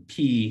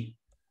P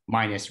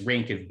minus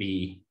rank of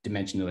B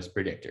dimensionless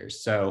predictors.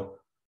 So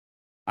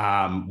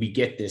we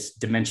get this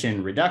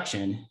dimension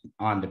reduction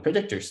on the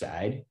predictor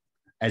side,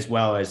 as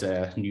well as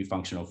a new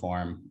functional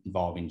form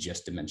involving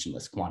just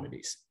dimensionless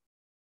quantities.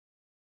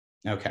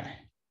 Okay,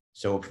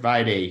 so we'll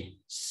provide a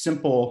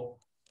simple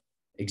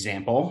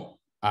example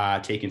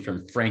taken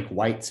from Frank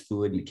White's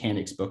Fluid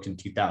Mechanics book in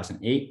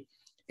 2008.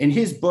 In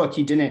his book,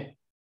 he didn't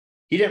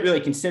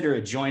really consider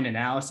a joint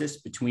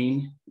analysis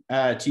between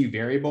two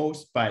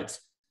variables, but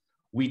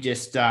we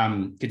just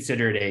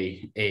considered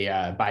a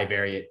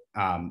bivariate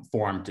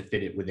form to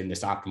fit it within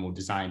this optimal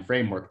design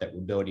framework that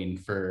we're building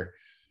for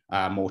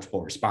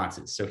multiple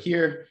responses. So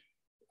here,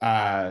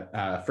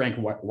 Frank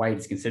White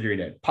is considering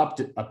a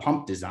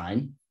pump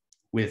design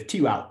with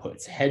 2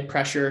 outputs, head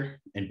pressure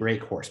and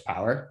brake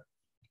horsepower.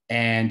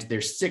 And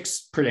there's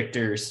 6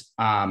 predictors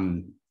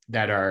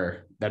that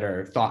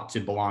are thought to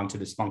belong to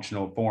this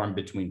functional form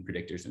between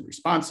predictors and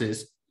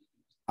responses.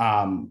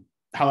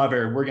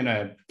 However, we're going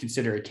to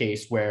consider a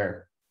case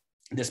where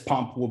this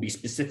pump will be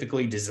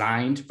specifically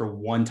designed for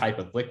one type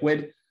of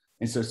liquid.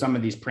 And so some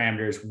of these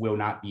parameters will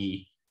not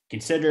be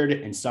considered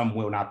and some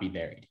will not be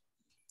varied.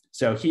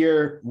 So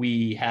here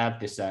we have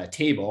this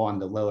table on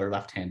the lower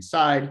left-hand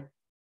side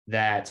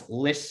that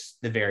lists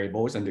the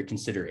variables under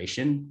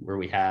consideration, where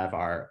we have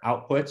our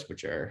outputs,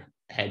 which are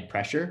head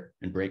pressure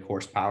and brake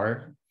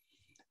horsepower.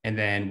 And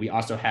then we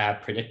also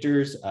have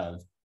predictors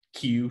of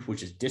Q,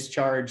 which is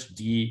discharge,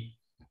 D,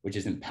 which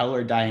is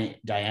impeller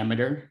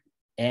diameter,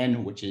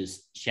 N, which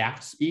is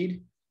shaft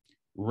speed,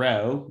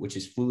 rho, which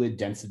is fluid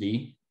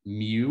density,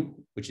 mu,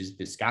 which is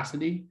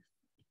viscosity,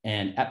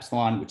 and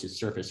epsilon, which is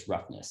surface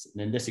roughness.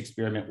 And in this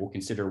experiment, we'll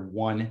consider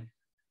one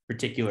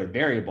particular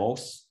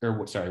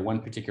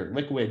one particular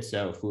liquid.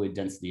 So fluid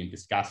density and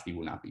viscosity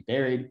will not be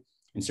varied,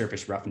 and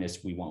surface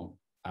roughness we won't.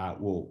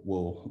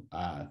 We'll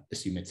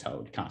assume it's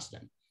held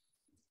constant.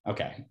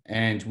 Okay,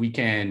 and we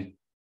can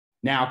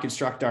now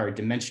construct our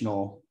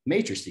dimensional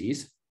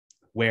matrices,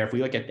 where if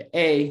we look at the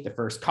A, the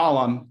first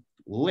column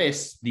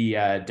lists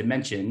the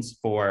dimensions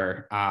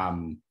for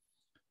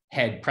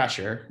head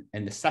pressure,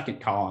 and the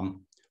second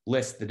column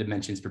lists the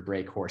dimensions for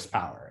brake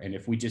horsepower. And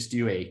if we just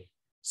do a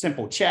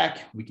simple check,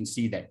 we can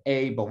see that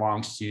A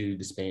belongs to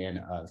the span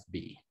of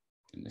B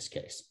in this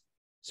case.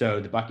 So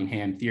the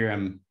Buckingham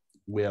Theorem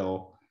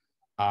will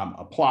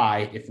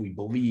apply if we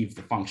believe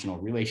the functional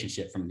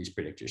relationship from these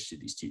predictors to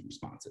these 2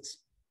 responses.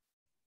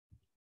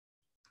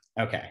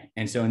 Okay,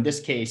 and so in this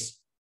case,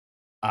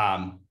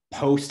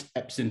 post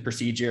Epson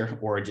procedure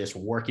or just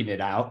working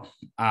it out,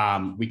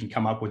 we can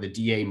come up with a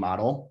DA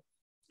model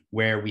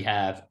where we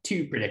have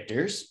 2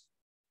 predictors,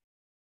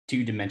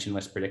 2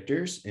 dimensionless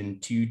predictors,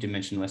 and 2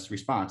 dimensionless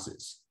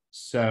responses.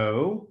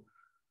 So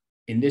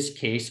in this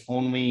case,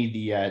 only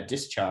the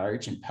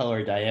discharge,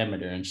 impeller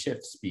diameter, and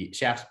shaft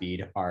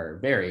speed are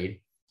varied,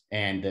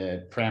 and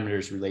the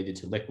parameters related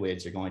to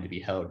liquids are going to be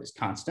held as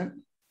constant.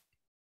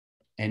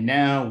 And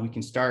now we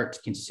can start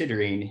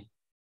considering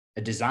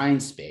a design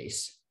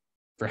space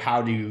for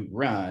how to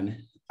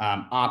run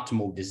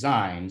optimal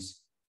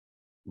designs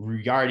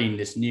regarding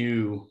this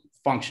new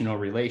functional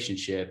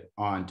relationship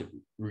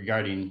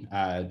regarding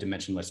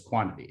dimensionless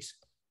quantities.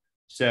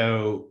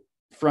 So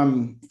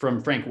from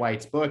Frank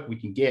White's book, we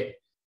can get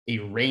a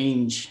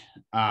range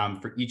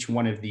for each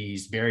one of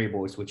these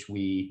variables which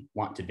we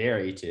want to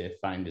vary to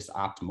find this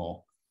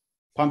optimal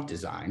pump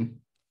design.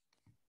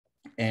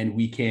 and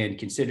we can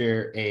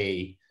consider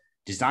a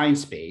design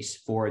space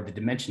for the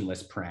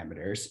dimensionless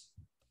parameters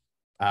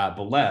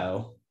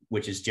below,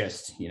 which is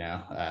just,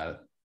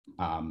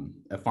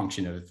 a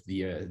function of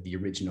the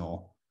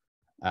original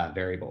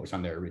variables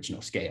on their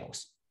original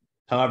scales.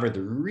 However,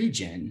 the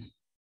region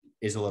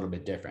is a little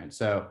bit different.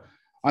 So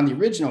on the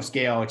original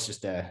scale, it's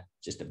just a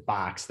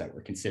box that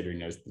we're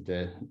considering as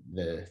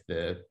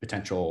the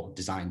potential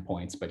design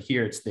points. But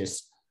here it's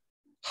this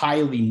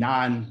highly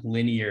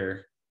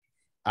non-linear,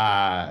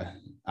 hard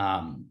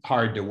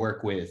to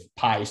work with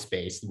pi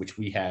space, which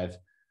we have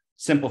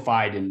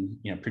simplified and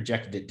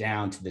projected it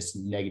down to this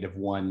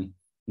 -1,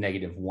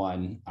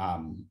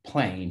 -1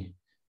 plane.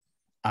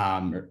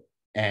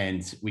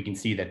 And we can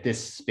see that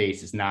this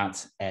space is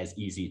not as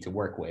easy to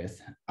work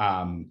with.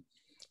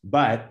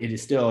 But it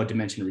is still a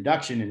dimension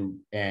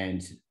reduction,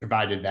 and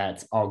provided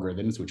that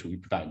algorithms, which we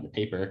provide in the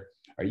paper,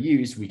 are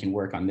used, we can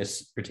work on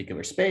this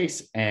particular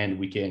space and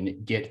we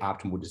can get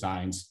optimal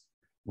designs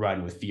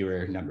run with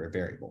fewer number of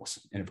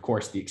variables. And of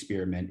course, the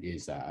experiment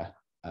is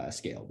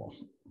scalable.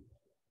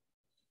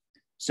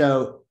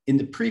 So in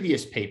the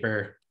previous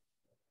paper,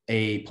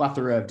 a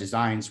plethora of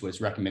designs was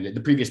recommended,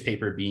 the previous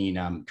paper being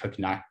Cook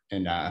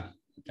and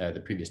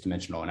the previous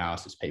dimensional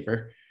analysis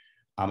paper.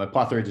 A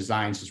plethora of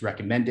designs was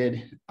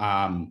recommended.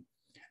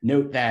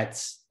 Note that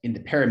in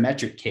the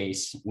parametric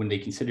case, when they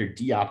consider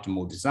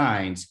d-optimal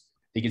designs,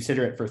 they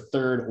consider it for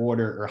third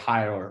order or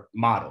higher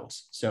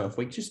models. So if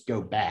we just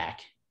go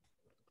back,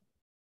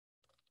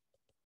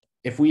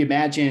 if we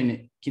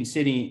imagine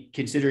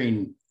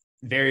considering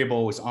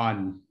variables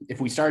on, if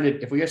we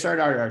started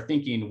our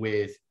thinking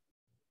with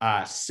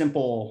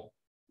simple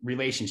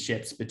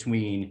relationships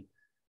between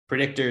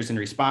predictors and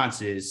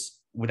responses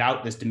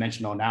without this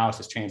dimensional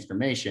analysis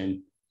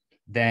transformation,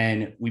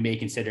 then we may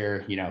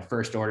consider,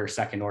 first order,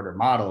 second order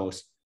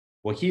models.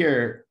 Well,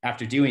 here,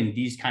 after doing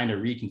these kind of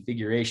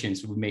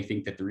reconfigurations, we may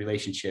think that the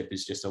relationship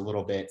is just a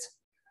little bit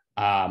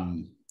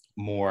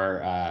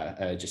more,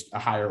 just a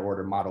higher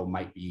order model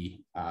might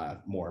be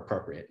more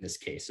appropriate in this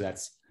case. So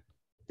that's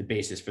the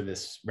basis for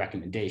this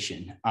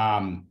recommendation.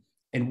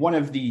 And one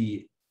of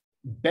the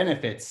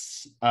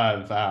benefits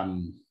of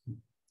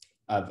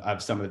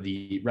some of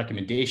the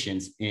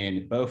recommendations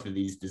in both of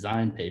these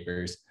design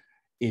papers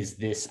is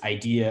this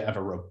idea of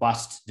a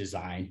robust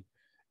design,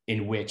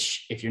 in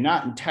which if you're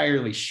not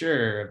entirely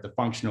sure of the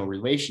functional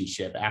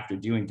relationship after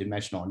doing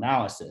dimensional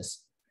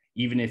analysis,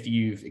 even if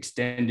you've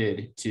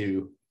extended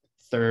to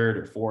third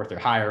or fourth or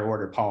higher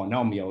order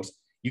polynomials,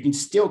 you can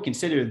still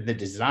consider the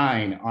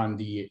design on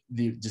the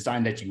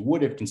design that you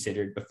would have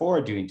considered before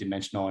doing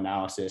dimensional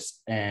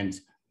analysis, and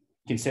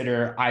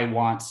consider, I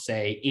want,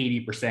 say,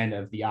 80%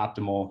 of the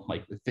optimal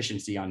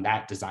efficiency on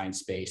that design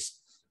space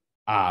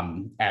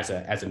as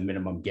a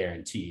minimum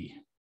guarantee.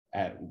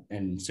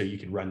 And so you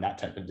can run that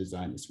type of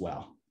design as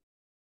well.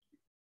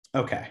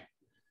 Okay,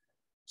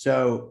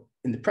 so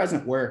in the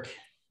present work,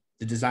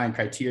 the design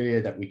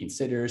criteria that we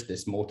consider is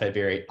this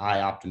multivariate I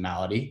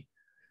optimality.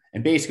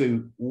 And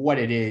basically what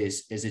it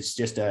is it's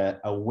just a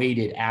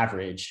weighted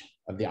average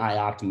of the I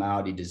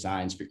optimality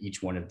designs for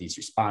each one of these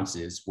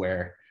responses,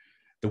 where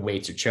the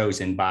weights are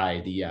chosen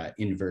by the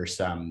inverse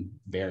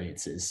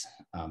variances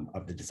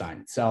of the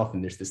design itself.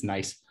 And there's this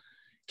nice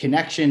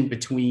connection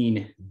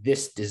between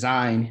this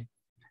design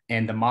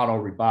and the model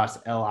robust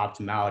L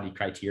optimality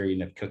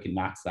criterion of Cook and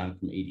Nachtsheim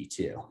from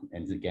 82.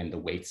 And again, the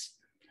weights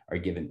are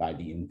given by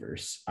the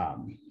inverse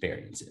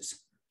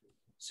variances.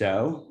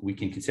 So we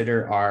can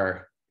consider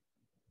our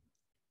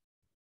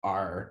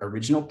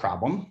original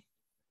problem,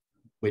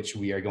 which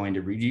we are going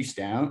to reduce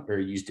down or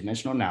use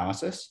dimensional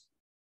analysis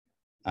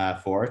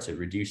to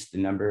reduce the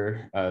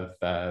number of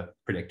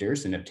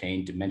predictors and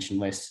obtain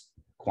dimensionless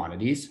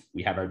quantities.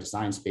 We have our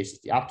design spaces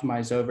to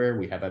optimize over.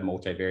 We have a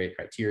multivariate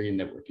criterion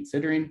that we're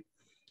considering,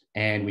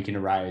 and we can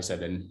arrive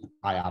at an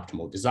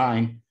I-optimal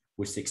design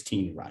with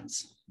 16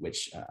 runs,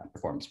 which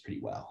performs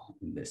pretty well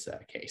in this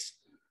case.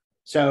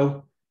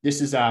 So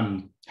this is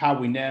how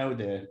we know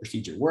the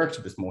procedure works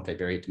with this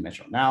multivariate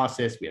dimensional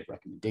analysis. We have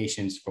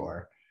recommendations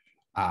for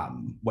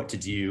what to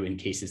do in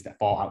cases that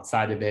fall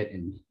outside of it,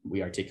 and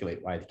we articulate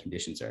why the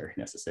conditions are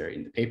necessary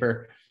in the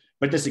paper.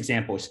 But this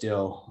example is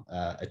still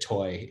a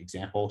toy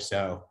example.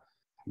 So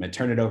I'm going to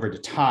turn it over to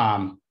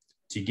Tom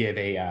to give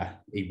a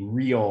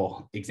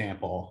real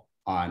example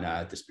on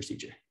this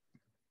procedure.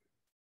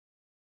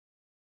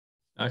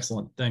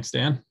 Excellent. Thanks,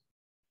 Dan.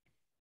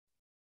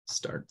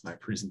 Start my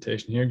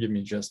presentation here. Give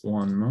me just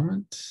one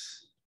moment.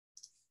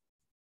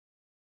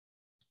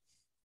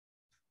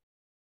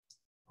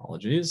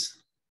 Apologies.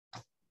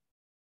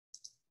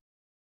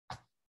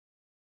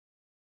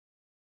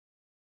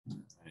 All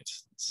right,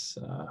 let's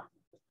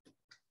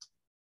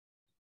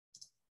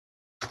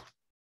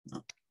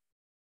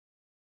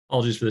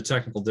apologies for the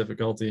technical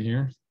difficulty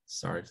here.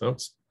 Sorry,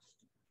 folks.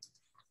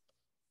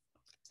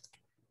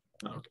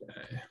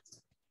 Okay.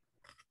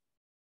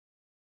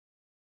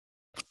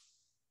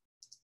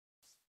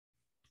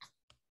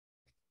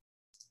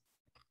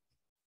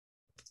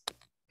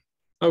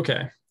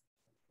 Okay,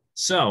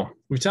 So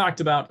we've talked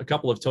about a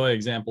couple of toy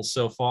examples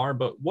so far,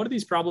 but what do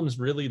these problems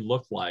really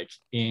look like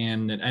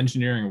in an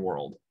engineering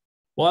world?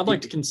 Well, I'd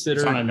like to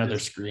consider— It's on another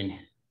screen.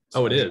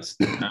 Oh, it is.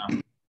 Oh,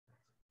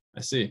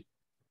 I see.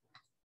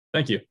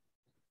 Thank you.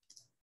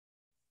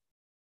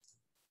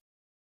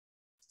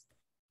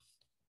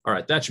 All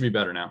right, that should be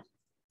better now.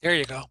 There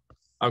you go.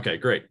 Okay,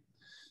 great.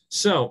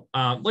 So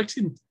I'd like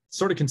to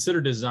sort of consider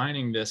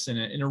designing this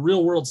in a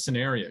real world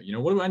scenario. You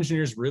know, what do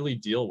engineers really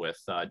deal with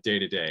day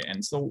to day?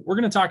 And so we're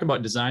going to talk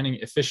about designing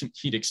efficient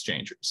heat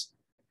exchangers.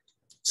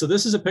 So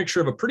this is a picture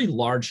of a pretty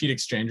large heat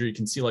exchanger. You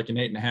can see like an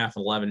 8.5 and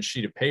 11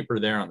 sheet of paper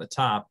there on the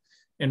top.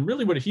 And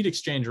really what a heat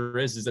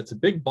exchanger is it's a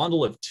big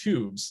bundle of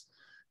tubes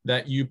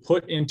that you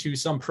put into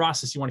some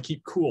process you want to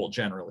keep cool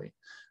generally.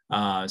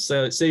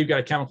 So say you've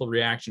got a chemical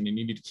reaction, you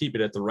need to keep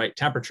it at the right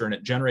temperature and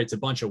it generates a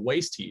bunch of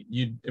waste heat.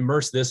 You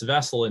immerse this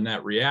vessel in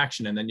that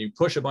reaction and then you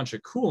push a bunch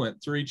of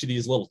coolant through each of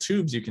these little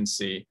tubes you can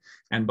see.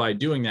 And by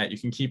doing that, you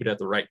can keep it at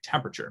the right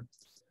temperature.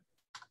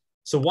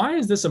 So why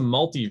is this a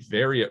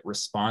multivariate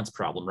response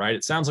problem, right?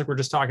 It sounds like we're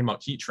just talking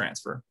about heat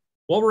transfer.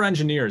 Well, we're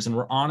engineers and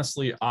we're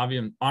honestly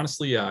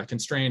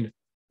constrained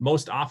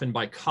most often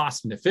by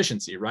cost and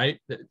efficiency, right?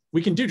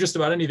 We can do just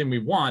about anything we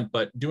want,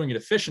 but doing it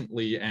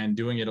efficiently and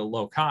doing it at a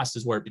low cost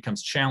is where it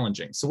becomes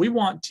challenging. So we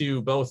want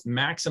to both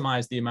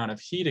maximize the amount of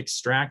heat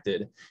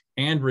extracted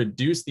and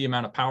reduce the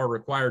amount of power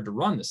required to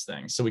run this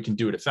thing so we can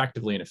do it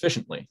effectively and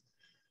efficiently.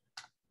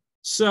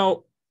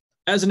 So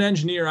as an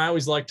engineer, I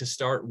always like to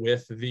start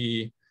with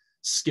the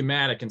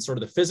schematic and sort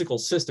of the physical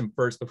system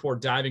first before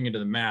diving into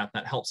the math.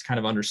 That helps kind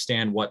of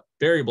understand what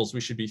variables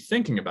we should be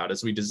thinking about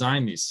as we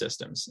design these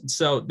systems. And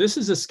so this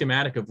is a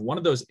schematic of one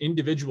of those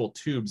individual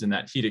tubes in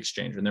that heat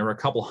exchanger, and there were a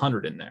couple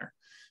hundred in there.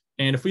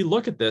 And if we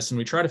look at this and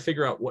we try to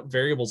figure out what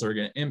variables are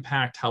going to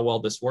impact how well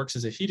this works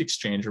as a heat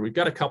exchanger, we've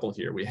got a couple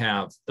here. We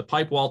have the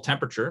pipe wall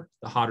temperature.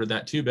 The hotter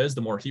that tube is,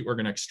 the more heat we're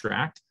going to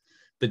extract.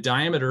 The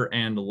diameter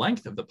and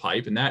length of the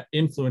pipe, and that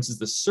influences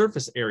the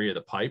surface area of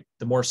the pipe.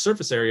 The more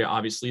surface area,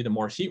 obviously, the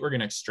more heat we're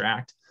going to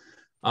extract.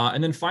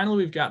 And then finally,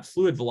 we've got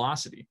fluid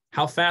velocity.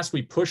 How fast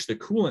we push the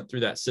coolant through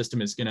that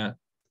system is going to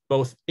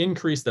both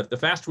increase the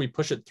faster we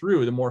push it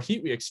through, the more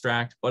heat we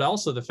extract, but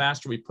also the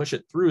faster we push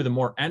it through, the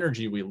more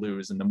energy we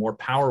lose and the more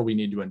power we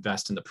need to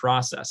invest in the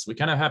process. We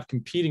kind of have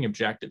competing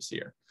objectives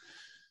here.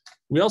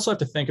 We also have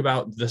to think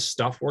about the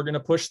stuff we're going to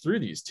push through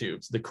these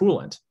tubes, the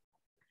coolant.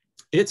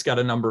 It's got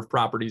a number of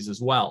properties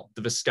as well.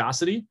 The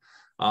viscosity,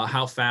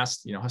 how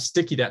fast, how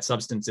sticky that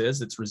substance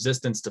is, its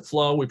resistance to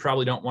flow. We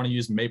probably don't want to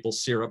use maple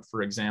syrup,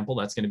 for example.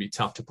 That's going to be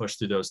tough to push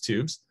through those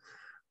tubes.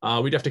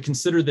 We'd have to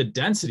consider the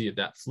density of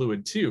that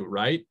fluid too,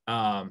 right?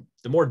 The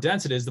more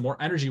dense it is, the more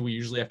energy we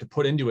usually have to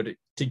put into it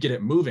to get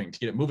it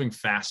moving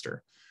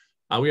faster.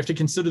 We have to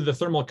consider the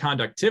thermal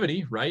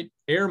conductivity, right?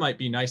 Air might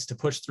be nice to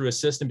push through a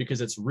system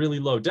because it's really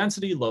low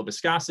density, low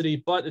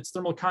viscosity, but its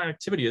thermal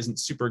conductivity isn't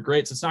super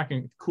great, so it's not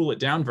going to cool it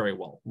down very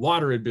well.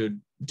 Water would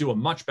do a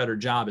much better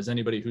job, as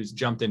anybody who's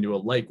jumped into a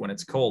lake when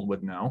it's cold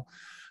would know.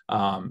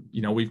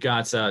 We've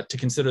got to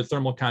consider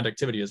thermal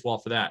conductivity as well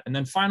for that. And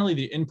then finally,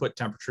 the input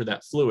temperature,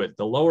 that fluid.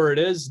 The lower it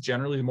is,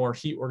 generally the more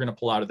heat we're going to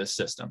pull out of this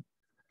system.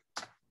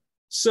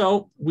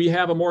 So we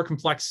have a more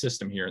complex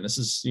system here, and this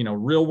is,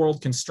 real world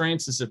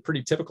constraints. This is a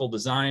pretty typical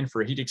design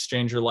for a heat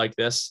exchanger like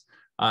this.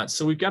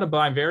 So we've got a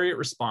bivariate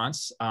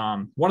response.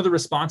 One of the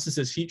responses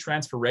is heat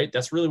transfer rate.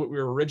 That's really what we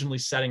were originally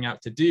setting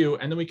out to do.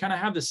 And then we kind of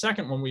have the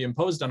second one we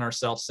imposed on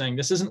ourselves, saying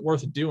this isn't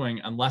worth doing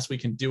unless we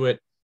can do it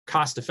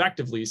cost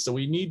effectively. So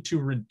we need to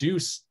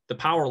reduce the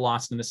power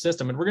loss in the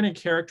system. And we're going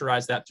to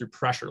characterize that through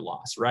pressure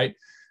loss, right?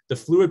 The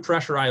fluid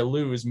pressure I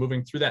lose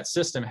moving through that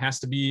system has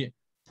to be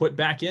put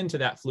back into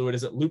that fluid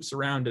as it loops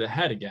around to the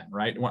head again,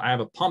 right? When I have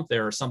a pump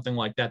there or something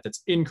like that,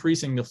 that's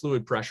increasing the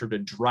fluid pressure to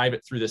drive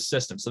it through this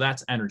system. So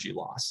that's energy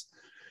loss.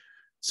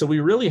 So we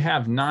really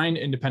have 9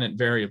 independent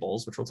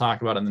variables, which we'll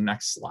talk about in the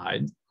next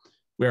slide.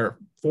 We have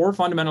 4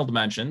 fundamental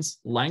dimensions: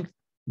 length,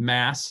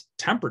 mass,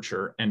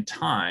 temperature, and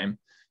time.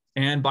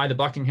 And by the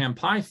Buckingham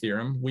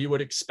Theorem, we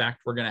would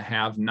expect we're going to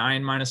have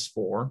 9 minus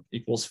 4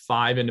 equals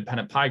 5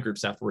 independent pi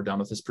groups after we're done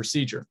with this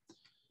procedure.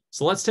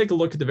 So let's take a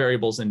look at the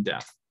variables in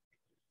depth.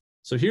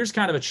 So here's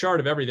kind of a chart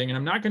of everything, and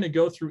I'm not going to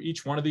go through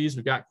each one of these.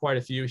 We've got quite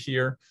a few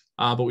here,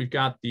 but we've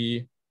got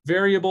the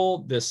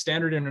variable, the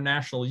standard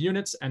international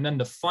units, and then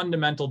the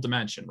fundamental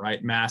dimension,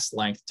 right? Mass,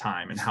 length,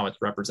 time, and how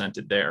it's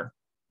represented there.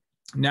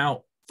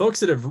 Now, folks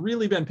that have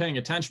really been paying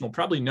attention will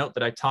probably note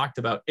that I talked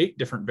about 8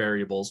 different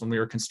variables when we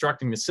were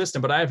constructing the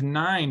system, but I have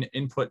 9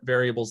 input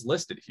variables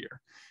listed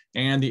here.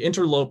 And the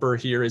interloper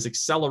here is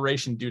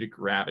acceleration due to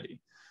gravity.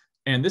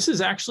 And this is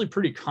actually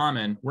pretty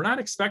common. We're not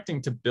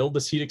expecting to build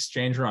this heat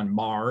exchanger on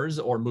Mars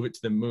or move it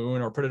to the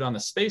moon or put it on the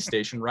space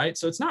station, right?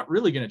 So it's not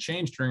really going to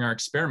change during our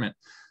experiment.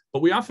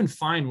 But we often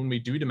find when we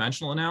do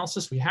dimensional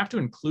analysis, we have to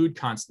include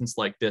constants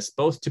like this,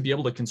 both to be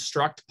able to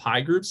construct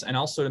pi groups and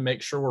also to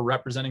make sure we're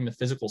representing the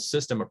physical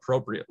system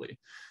appropriately.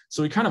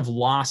 So we kind of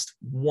lost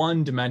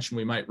one dimension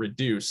we might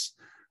reduce.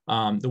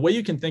 The way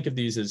you can think of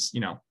these is,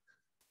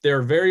 there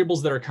are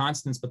variables that are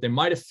constants, but they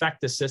might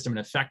affect the system and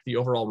affect the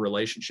overall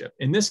relationship.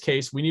 In this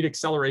case, we need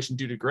acceleration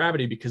due to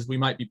gravity because we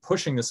might be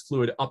pushing this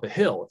fluid up a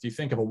hill. If you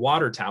think of a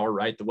water tower,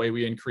 right, the way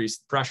we increase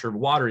the pressure of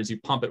water is you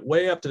pump it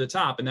way up to the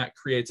top, and that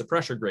creates a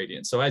pressure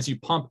gradient. So as you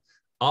pump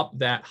up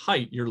that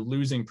height, you're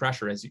losing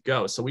pressure as you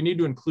go. So we need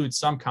to include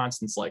some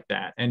constants like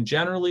that. And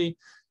generally,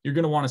 you're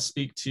going to want to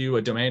speak to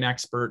a domain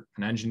expert,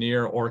 an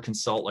engineer, or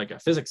consult like a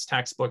physics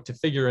textbook to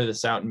figure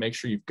this out and make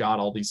sure you've got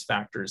all these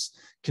factors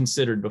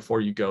considered before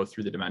you go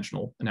through the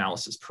dimensional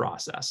analysis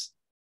process.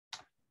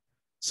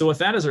 So with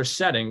that as our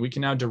setting, we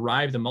can now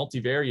derive the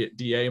multivariate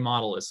DA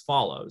model as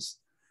follows.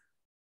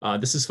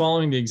 This is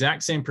following the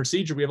exact same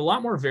procedure. We have a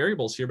lot more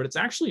variables here, but it's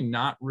actually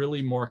not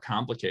really more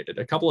complicated.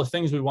 A couple of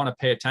things we want to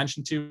pay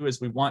attention to is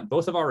we want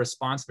both of our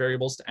response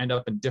variables to end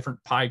up in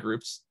different pi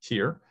groups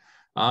here.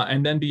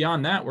 And then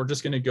beyond that, we're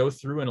just going to go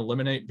through and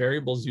eliminate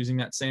variables using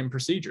that same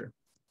procedure.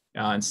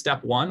 In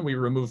step one, we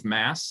remove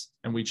mass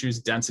and we choose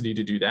density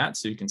to do that.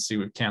 So you can see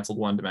we've canceled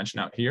one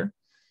dimension out here.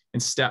 In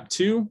step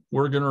two,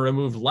 we're going to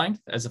remove length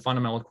as a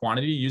fundamental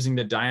quantity using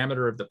the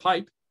diameter of the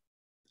pipe.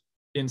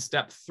 In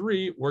step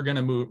three, we're going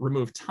to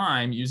remove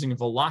time using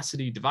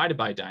velocity divided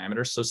by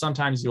diameter. So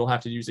sometimes you'll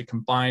have to use a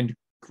combined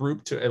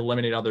group to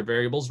eliminate other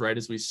variables, right,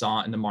 as we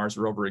saw in the Mars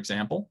rover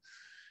example.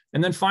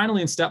 And then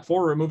finally, in step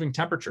four, we're removing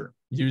temperature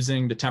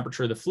using the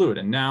temperature of the fluid.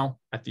 And now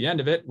at the end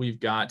of it,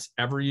 we've got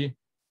every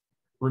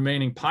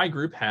remaining pi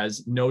group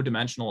has no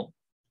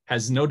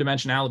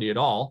dimensionality at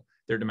all.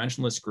 They're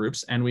dimensionless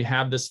groups. And we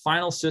have this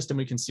final system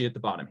we can see at the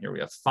bottom here.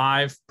 We have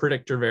 5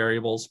 predictor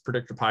variables,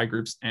 predictor pi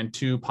groups, and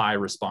 2 pi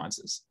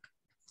responses.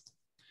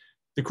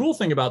 The cool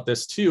thing about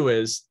this too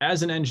is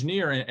as an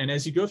engineer and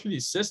as you go through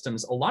these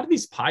systems, a lot of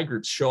these pi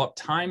groups show up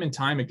time and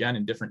time again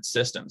in different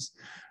systems.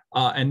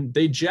 And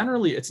they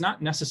generally, it's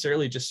not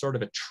necessarily just sort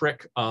of a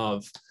trick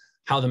of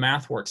how the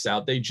math works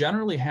out. They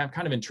generally have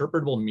kind of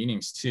interpretable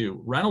meanings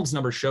too. Reynolds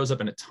number shows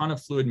up in a ton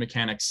of fluid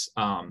mechanics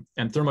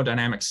and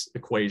thermodynamics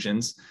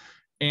equations.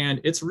 And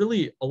it's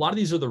really, a lot of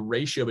these are the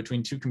ratio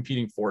between 2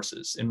 competing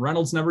forces. In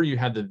Reynolds number, you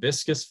have the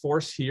viscous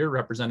force here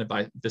represented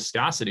by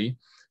viscosity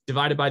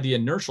divided by the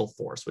inertial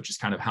force, which is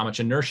kind of how much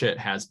inertia it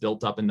has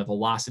built up in the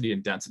velocity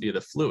and density of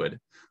the fluid.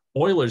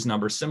 Euler's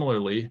number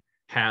similarly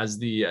has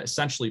the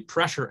essentially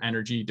pressure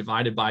energy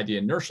divided by the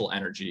inertial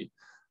energy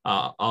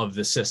of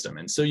the system.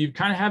 And so you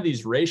kind of have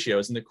these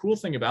ratios. And the cool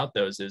thing about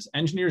those is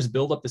engineers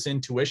build up this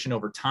intuition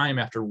over time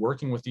after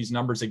working with these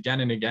numbers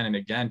again and again and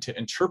again to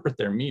interpret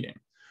their meaning.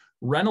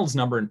 Reynolds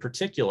number in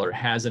particular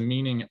has a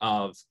meaning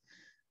of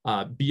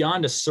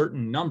beyond a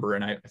certain number.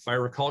 And if I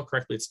recall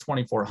correctly, it's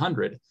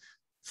 2400.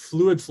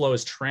 Fluid flow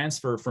is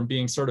transferred from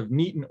being sort of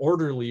neat and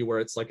orderly, where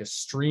it's like a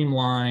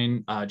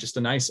streamline, just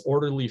a nice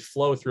orderly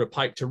flow through a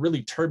pipe, to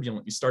really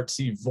turbulent. You start to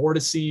see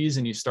vortices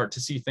and you start to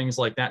see things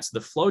like that. So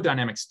the flow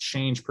dynamics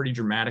change pretty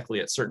dramatically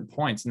at certain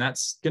points, and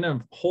that's going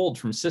to hold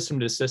from system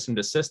to system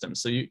to system.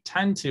 So you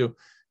tend to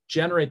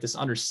generate this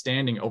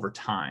understanding over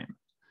time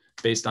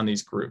based on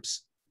these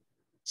groups.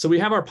 So we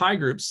have our pi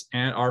groups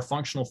and our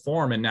functional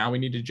form, and now we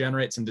need to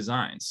generate some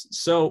designs.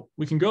 So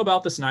we can go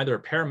about this in either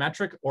a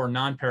parametric or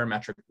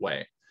non-parametric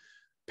way.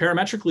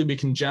 Parametrically, we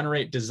can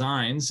generate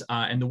designs,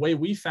 and the way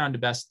we found to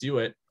best do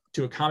it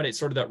to accommodate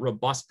sort of that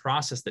robust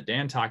process that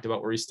Dan talked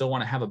about, where you still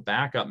want to have a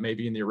backup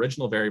maybe in the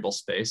original variable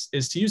space,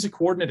 is to use a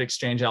coordinate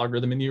exchange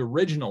algorithm in the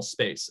original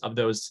space of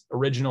those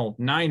original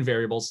 9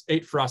 variables,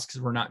 8 for us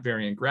because we're not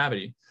varying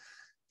gravity,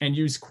 and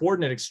use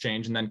coordinate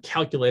exchange and then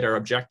calculate our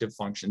objective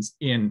functions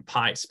in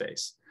pi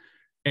space.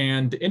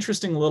 And the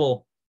interesting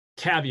little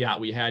caveat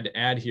we had to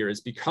add here is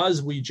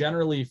because we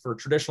generally, for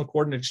traditional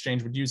coordinate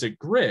exchange, would use a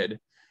grid,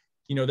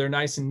 you know, they're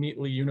nice and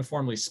neatly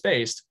uniformly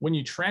spaced. When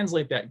you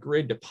translate that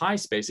grid to pi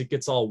space, it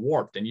gets all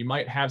warped and you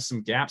might have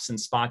some gaps and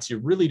spots you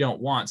really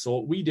don't want. So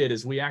what we did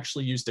is we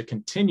actually used a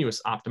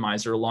continuous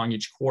optimizer along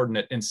each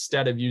coordinate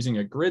instead of using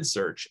a grid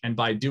search. And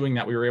by doing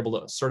that, we were able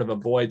to sort of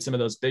avoid some of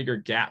those bigger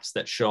gaps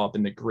that show up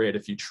in the grid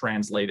if you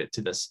translate it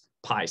to this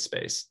pi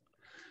space.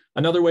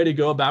 Another way to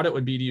go about it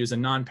would be to use a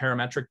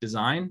non-parametric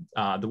design.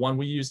 The one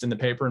we used in the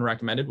paper and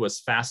recommended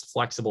was fast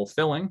flexible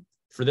filling.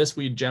 For this,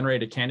 we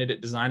generate a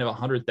candidate design of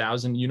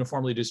 100,000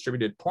 uniformly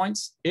distributed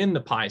points in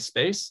the pi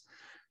space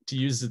to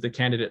use as the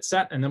candidate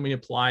set. And then we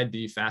applied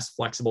the fast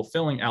flexible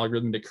filling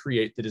algorithm to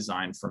create the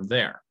design from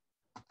there.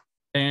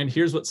 And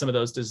here's what some of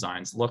those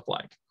designs look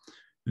like.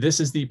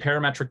 This is the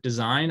parametric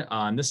design,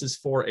 and this is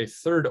for a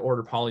 3rd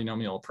order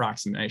polynomial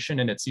approximation,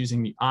 and it's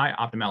using the I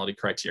optimality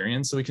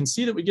criterion. So we can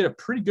see that we get a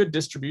pretty good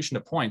distribution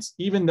of points,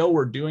 even though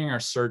we're doing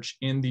our search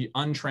in the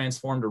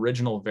untransformed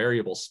original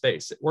variable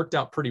space. It worked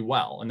out pretty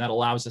well, and that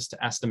allows us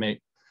to estimate,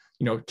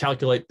 you know,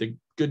 calculate the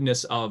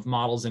goodness of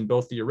models in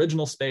both the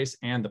original space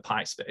and the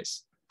pi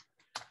space.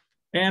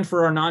 And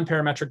for our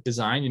non-parametric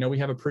design, you know, we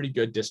have a pretty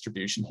good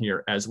distribution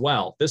here as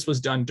well. This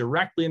was done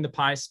directly in the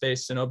pi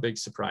space, so no big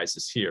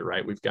surprises here,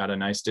 right? We've got a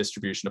nice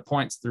distribution of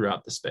points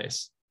throughout the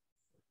space.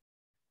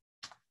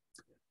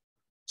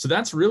 So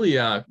that's really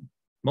a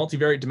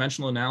multivariate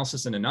dimensional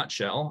analysis in a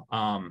nutshell.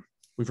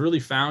 We've really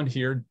found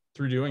here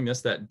through doing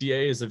this that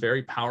DA is a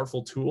very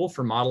powerful tool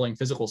for modeling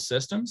physical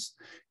systems.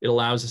 It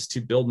allows us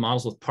to build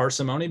models with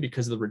parsimony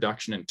because of the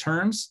reduction in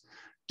terms,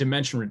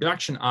 dimension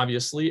reduction,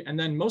 obviously, and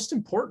then most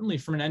importantly,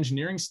 from an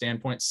engineering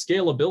standpoint,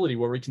 scalability,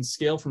 where we can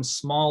scale from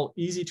small,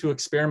 easy to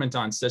experiment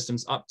on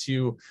systems up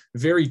to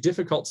very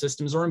difficult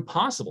systems or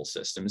impossible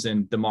systems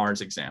in the Mars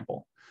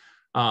example.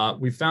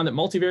 We've found that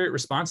multivariate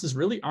responses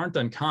really aren't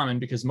uncommon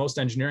because most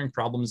engineering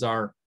problems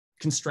are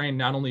constrained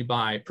not only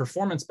by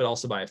performance, but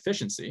also by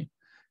efficiency.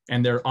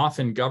 And they're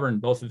often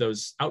governed, both of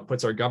those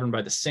outputs are governed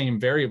by the same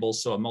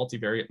variables, so a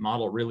multivariate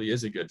model really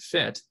is a good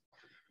fit.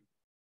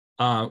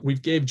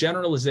 We've gave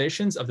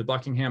generalizations of the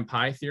Buckingham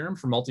theorem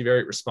for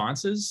multivariate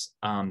responses,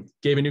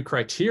 gave a new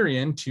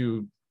criterion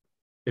to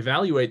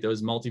evaluate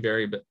those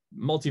multivariate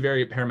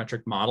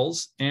parametric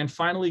models, and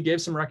finally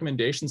gave some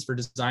recommendations for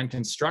design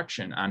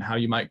construction on how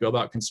you might go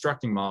about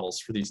constructing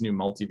models for these new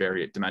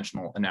multivariate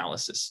dimensional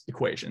analysis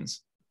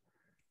equations.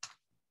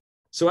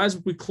 So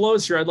as we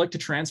close here, I'd like to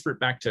transfer it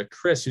back to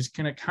Chris, who's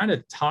going to kind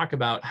of talk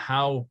about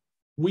how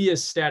we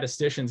as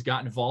statisticians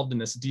got involved in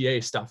this DA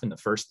stuff in the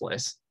first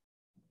place.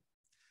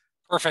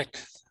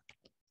 Perfect.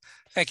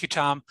 Thank you,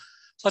 Tom.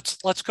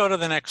 Let's go to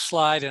the next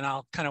slide, and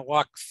I'll kind of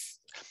walk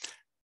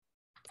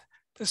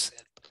this.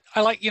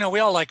 We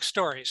all like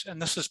stories,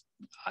 and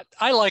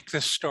I like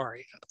this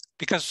story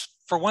because,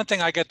 for one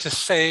thing, I get to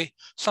say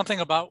something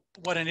about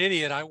what an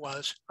idiot I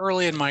was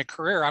early in my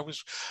career. I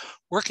was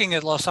working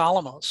at Los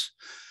Alamos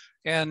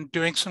and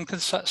doing some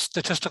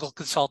statistical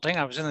consulting.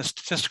 I was in the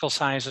statistical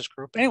sciences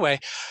group. Anyway,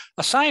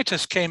 a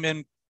scientist came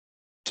in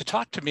to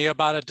talk to me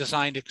about a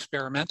designed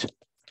experiment.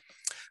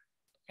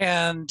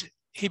 And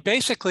he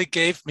basically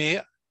gave me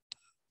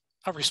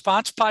a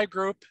response pi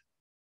group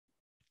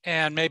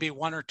and maybe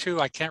one or two,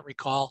 I can't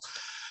recall,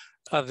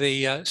 of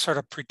the sort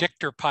of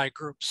predictor pi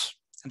groups,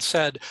 and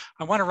said,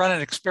 I want to run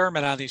an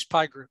experiment on these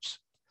pi groups.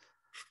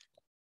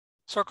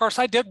 So of course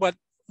I did what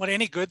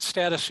any good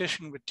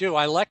statistician would do.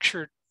 I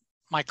lectured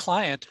my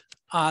client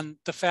on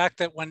the fact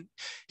that when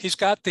he's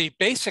got the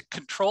basic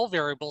control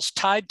variables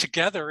tied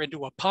together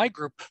into a pi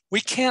group, we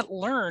can't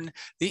learn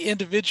the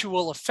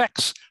individual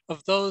effects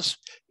of those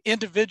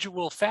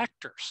individual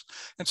factors.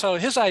 And so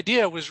his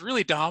idea was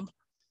really dumb.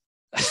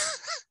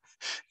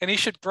 And he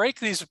should break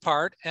these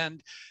apart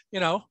and,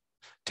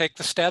 take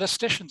the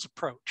statistician's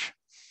approach.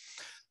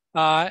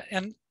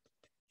 And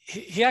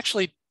he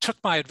actually took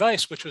my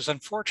advice, which was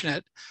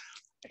unfortunate,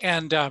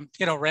 and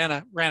ran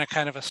a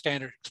kind of a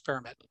standard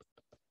experiment.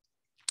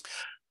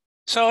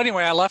 So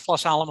anyway, I left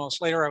Los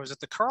Alamos. Later, I was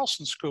at the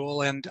Carlson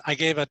School, and I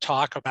gave a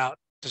talk about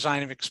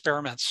design of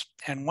experiments.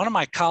 And one of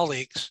my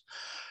colleagues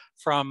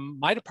from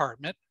my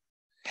department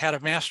I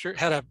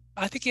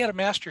think he had a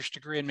master's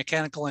degree in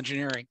mechanical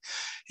engineering.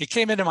 He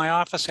came into my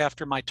office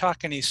after my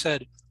talk and he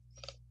said,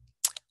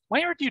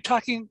 why aren't you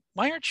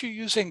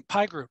using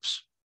pi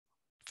groups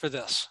for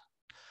this?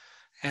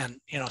 And,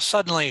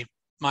 suddenly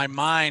my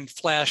mind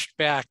flashed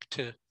back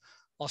to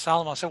Los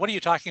Alamos. I said, what are you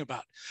talking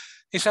about?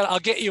 He said, I'll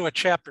get you a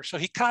chapter. So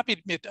he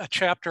copied me a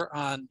chapter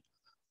on,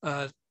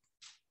 it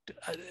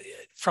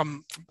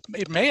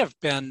may have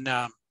been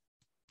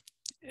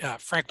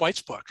Frank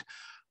White's book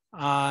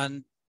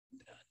on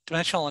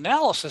dimensional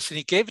analysis, and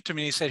he gave it to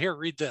me. He said, here,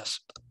 read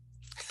this.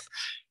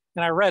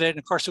 And I read it, and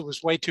of course it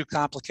was way too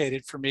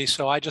complicated for me,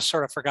 so I just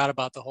sort of forgot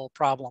about the whole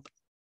problem.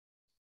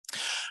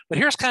 But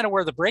here's kind of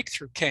where the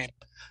breakthrough came.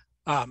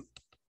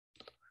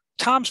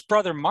 Tom's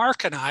brother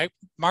Mark and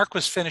Mark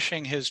was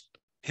finishing his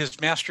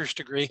master's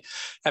degree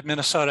at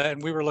Minnesota,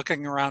 and we were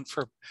looking around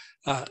for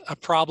a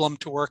problem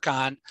to work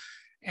on.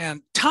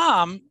 And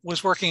Tom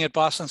was working at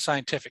Boston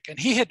Scientific, and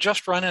he had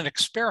just run an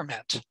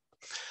experiment.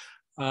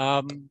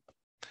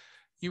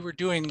 You were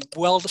doing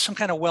some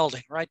kind of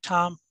welding, right,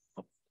 Tom?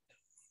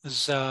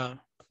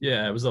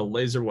 Yeah, it was a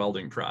laser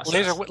welding process.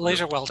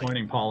 Laser welding.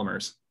 Joining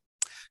polymers.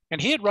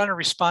 And he had run a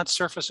response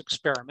surface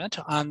experiment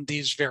on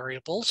these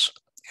variables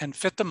and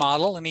fit the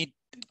model, and he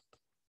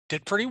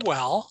did pretty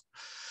well.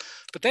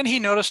 But then he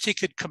noticed he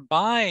could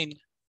combine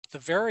the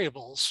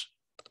variables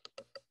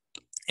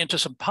into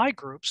some pi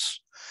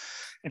groups.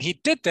 And he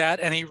did that,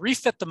 and he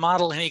refit the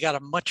model, and he got a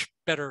much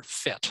better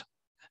fit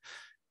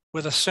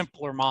with a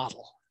simpler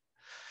model.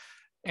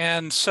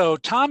 And so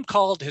Tom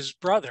called his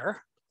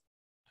brother,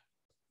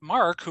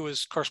 Mark, who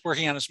was, of course,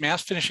 working on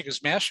finishing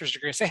his master's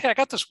degree, and said, hey, I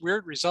got this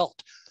weird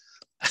result.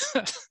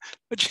 I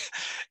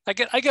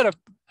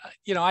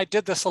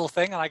did this little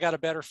thing, and I got a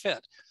better fit.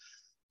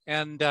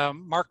 And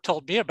Mark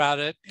told me about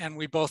it, and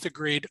we both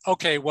agreed,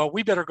 okay, well,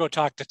 we better go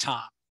talk to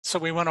Tom. So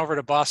we went over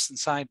to Boston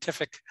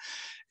Scientific,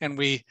 and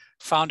we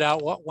found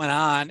out what went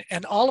on.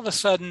 And all of a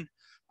sudden,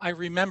 I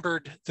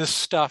remembered this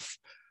stuff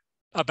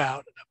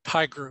about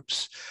pi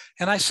groups.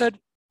 And I said,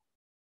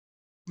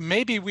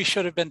 maybe we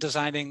should have been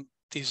designing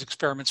these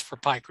experiments for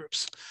pi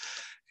groups.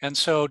 And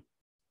so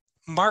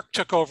Mark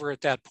took over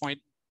at that point,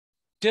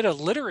 did a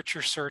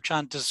literature search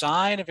on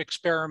design of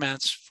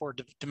experiments for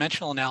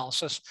dimensional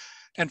analysis,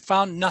 and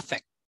found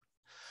nothing,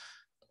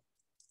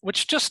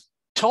 which just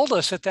told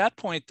us at that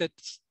point that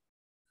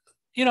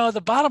you know,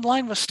 the bottom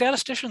line was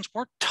statisticians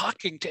weren't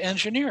talking to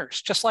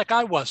engineers, just like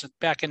I wasn't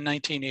back in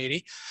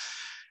 1980.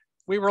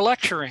 We were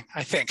lecturing,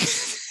 I think.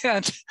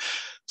 And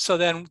so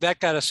then that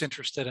got us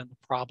interested in the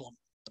problem.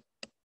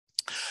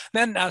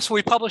 Then, so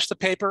we published the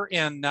paper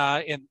in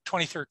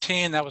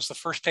 2013. That was the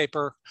first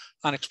paper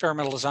on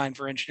experimental design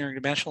for engineering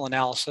dimensional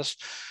analysis.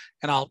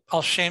 And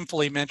I'll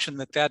shamefully mention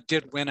that that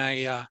did win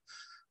a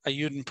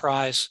Youden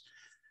Prize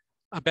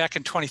back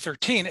in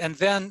 2013. And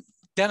then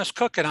Dennis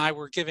Cook and I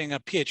were giving a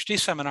PhD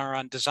seminar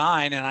on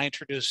design, and I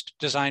introduced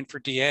design for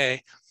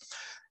DA.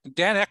 And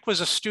Dan Eck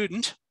was a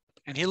student,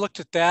 and he looked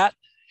at that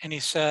and he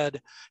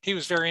said he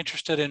was very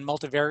interested in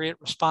multivariate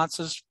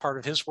responses, part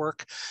of his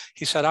work.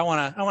 He said, I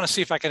want to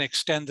see if I can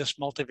extend this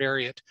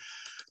multivariate,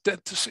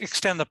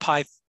 extend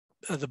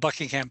the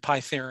Buckingham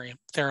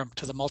Theorem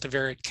to the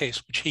multivariate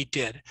case, which he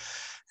did.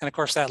 And of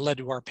course, that led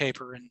to our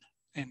paper in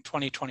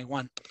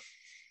 2021.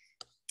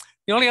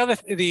 The only other,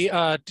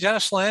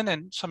 Dennis Lin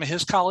and some of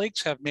his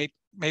colleagues have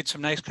made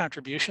some nice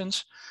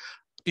contributions.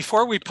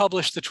 Before we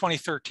published the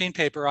 2013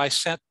 paper, I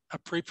sent a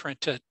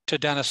preprint to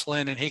Dennis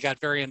Lin, and he got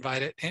very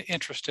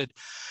interested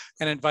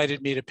and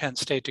invited me to Penn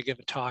State to give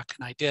a talk,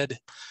 and I did.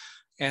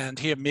 And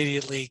he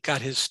immediately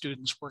got his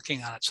students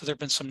working on it. So there have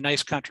been some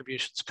nice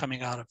contributions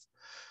coming out of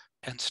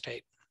Penn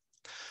State.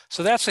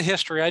 So that's the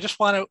history. I just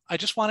want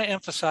to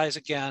emphasize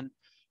again,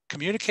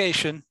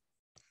 communication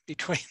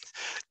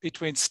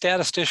between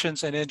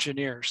statisticians and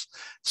engineers.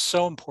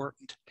 So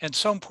important, and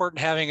so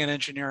important having an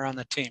engineer on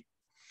the team.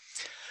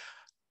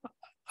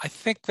 I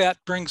think that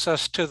brings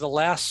us to the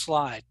last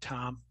slide,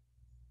 Tom,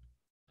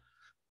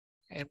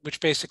 which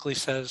basically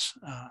says,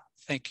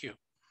 thank you.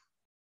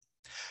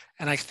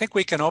 And I think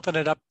we can open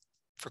it up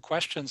for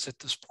questions at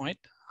this point.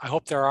 I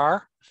hope there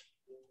are.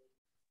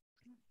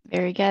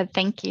 Very good.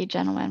 Thank you,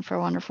 gentlemen, for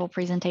a wonderful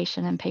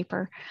presentation and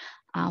paper.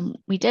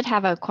 We did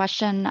have a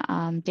question.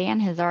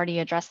 Dan has already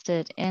addressed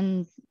it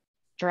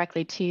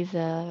directly to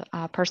the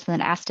person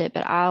that asked it,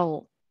 but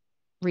I'll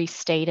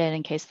restate it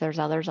in case there's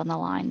others on the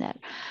line that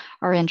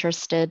are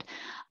interested.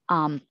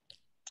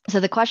 So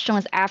the question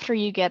was, after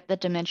you get the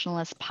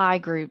dimensionless pi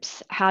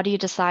groups, how do you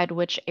decide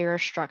which error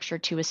structure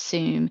to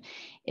assume?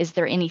 Is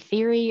there any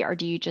theory, or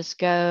do you just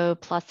go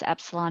plus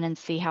epsilon and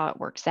see how it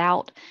works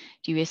out?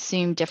 Do you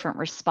assume different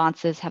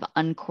responses have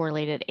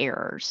uncorrelated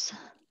errors?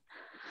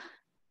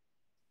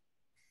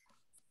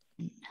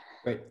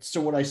 Right.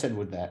 So what I said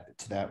with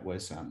that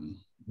was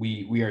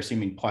we are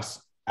assuming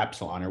plus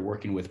epsilon, or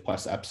working with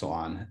plus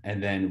epsilon,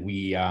 and then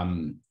we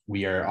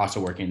are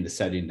also working in the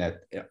setting that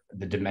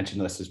the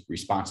dimensionless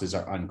responses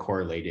are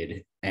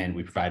uncorrelated, and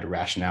we provide a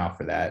rationale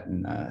for that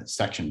in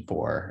section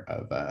 4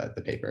 of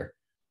the paper.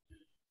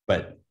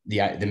 But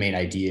the main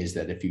idea is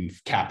that if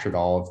you've captured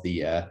all of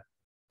the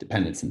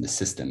dependence in the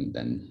system,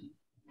 then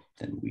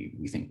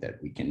we think that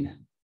we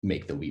can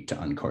make the leap to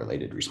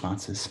uncorrelated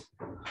responses.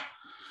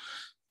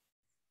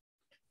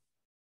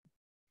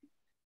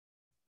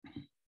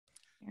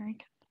 Very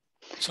good.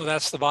 So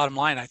that's the bottom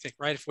line, I think,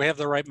 right? If we have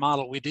the right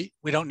model, we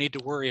don't need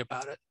to worry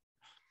about it.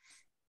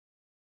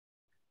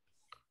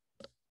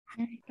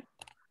 Very good.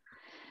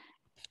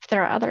 If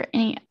there are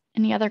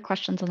any other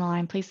questions on the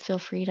line, please feel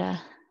free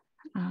to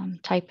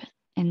type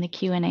in the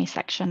Q&A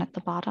section at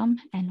the bottom,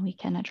 and we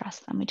can address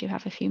them. We do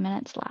have a few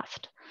minutes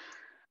left.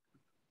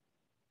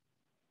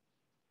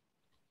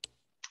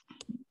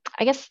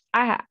 I guess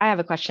I have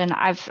a question.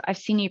 I've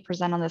seen you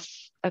present on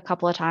this a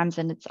couple of times,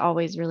 and it's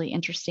always really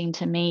interesting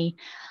to me.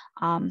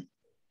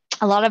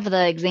 A lot of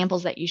the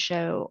examples that you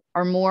show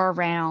are more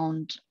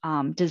around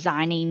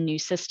designing new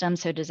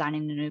systems, so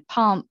designing a new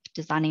pump,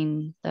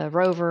 designing the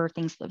rover,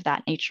 things of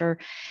that nature.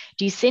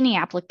 Do you see any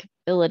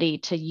applicability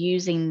to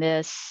using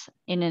this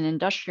in an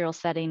industrial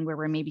setting where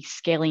we're maybe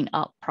scaling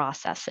up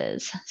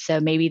processes? So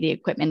maybe the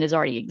equipment is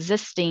already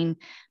existing,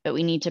 but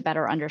we need to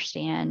better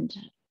understand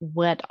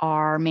what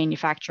our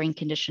manufacturing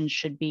conditions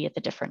should be at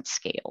the different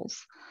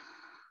scales.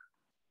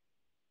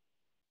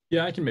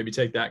 Yeah, I can maybe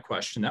take that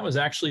question. That was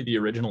actually the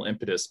original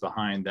impetus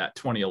behind that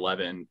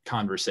 2011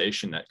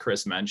 conversation that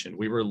Chris mentioned.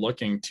 We were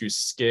looking to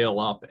scale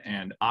up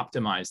and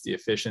optimize the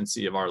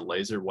efficiency of our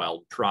laser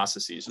weld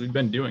processes. We've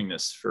been doing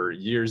this for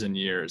years and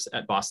years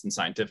at Boston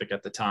Scientific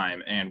at the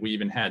time, and we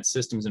even had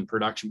systems in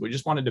production. We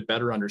just wanted to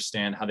better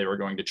understand how they were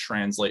going to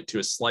translate to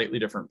a slightly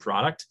different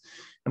product.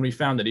 And we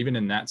found that even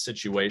in that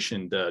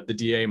situation, the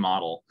DA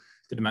model,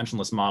 the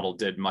dimensionless model,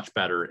 did much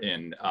better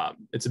in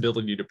its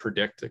ability to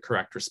predict the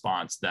correct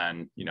response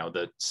than,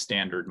 the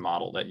standard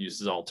model that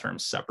uses all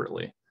terms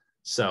separately.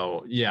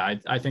 So yeah,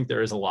 I think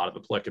there is a lot of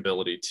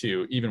applicability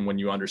to, even when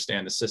you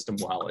understand the system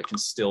well, it can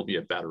still be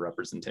a better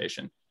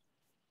representation.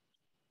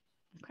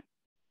 Okay.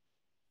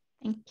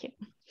 Thank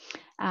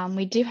you.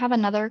 We do have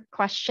another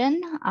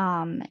question.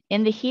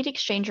 In the heat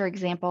exchanger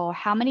example,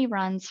 how many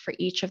runs for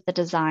each of the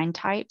design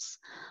types?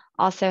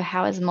 Also,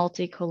 how is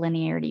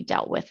multicollinearity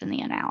dealt with in the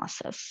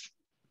analysis?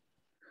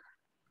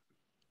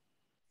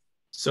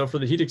 So for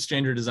the heat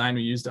exchanger design,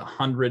 we used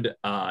 100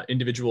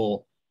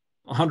 individual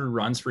 100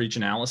 runs for each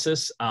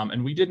analysis.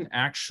 And we didn't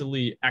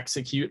actually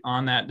execute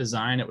on that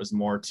design. It was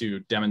more to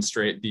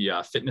demonstrate the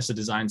fitness of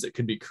designs that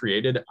could be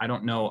created. I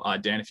don't know,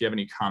 Dan, if you have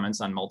any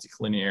comments on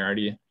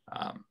multicollinearity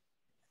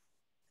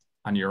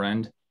on your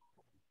end.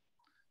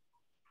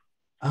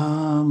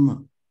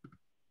 No,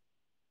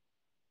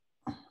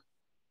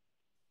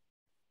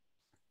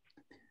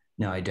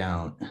 I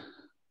don't.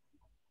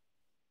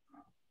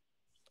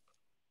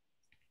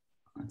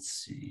 Let's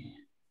see.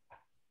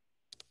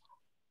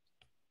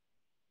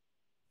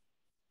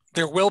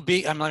 There will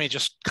be, let me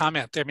just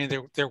comment. I mean,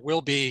 there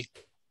will be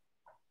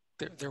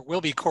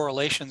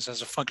correlations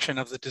as a function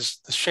of the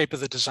shape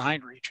of the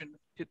design region.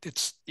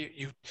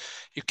 You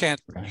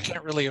can't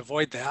really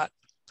avoid that.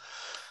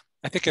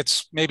 I think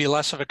it's maybe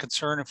less of a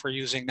concern if we're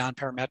using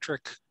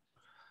non-parametric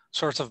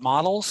sorts of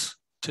models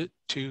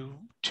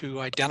to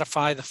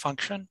identify the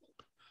function.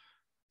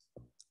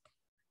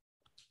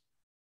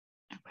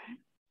 Okay.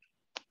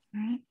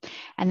 All right.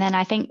 And then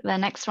I think the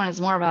next one is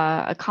more of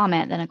a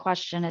comment than a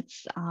question.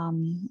 It's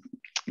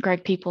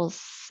Greg Peoples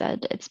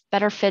said it's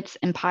better fits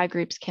in pi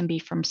groups can be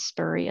from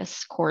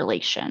spurious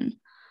correlation.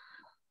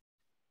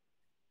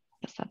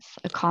 I guess that's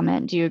a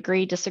comment. Do you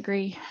agree,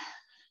 disagree?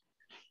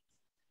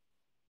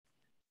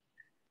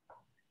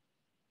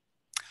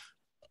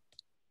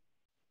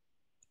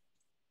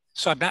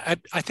 So I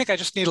think I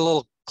just need a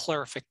little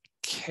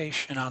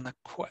clarification on the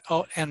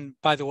oh, and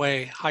by the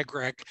way, hi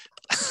Greg.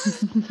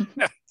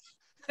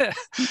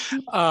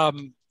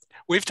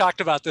 We've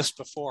talked about this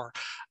before,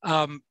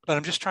 but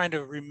I'm just trying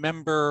to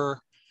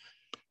remember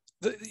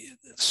the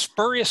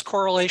spurious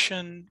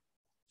correlation.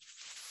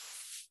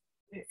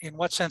 In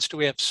what sense do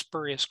we have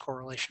spurious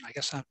correlation? I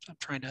guess I'm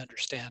trying to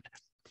understand.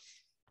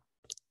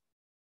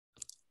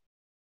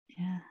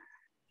 Yeah,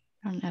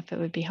 I don't know if it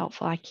would be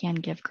helpful. I can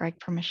give Greg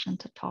permission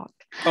to talk.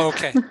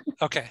 Okay,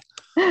 okay.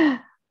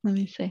 Let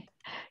me see.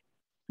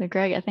 So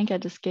Greg, I think I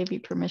just gave you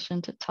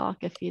permission to talk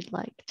if you'd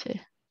like to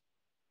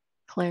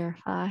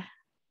clarify.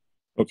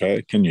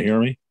 Okay, can you hear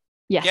me?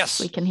 Yes,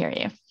 we can hear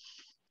you.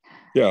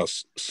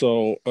 Yes,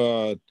 so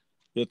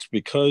it's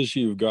because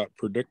you've got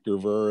predictor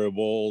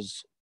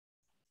variables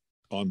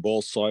on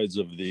both sides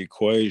of the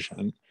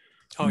equation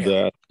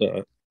that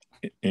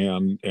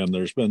and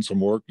there's been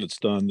some work that's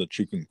done that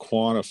you can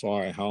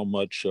quantify how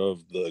much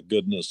of the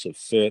goodness of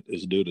fit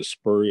is due to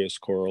spurious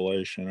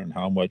correlation and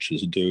how much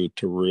is due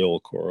to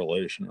real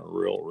correlation or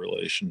real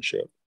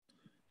relationship.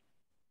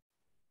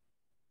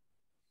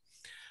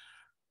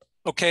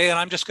 Okay, and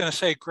I'm just going to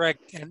say, Greg,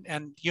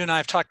 and you and I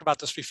have talked about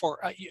this before.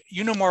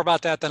 You know more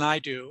about that than I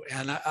do,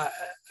 and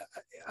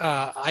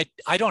I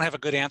don't have a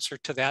good answer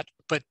to that.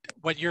 But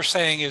what you're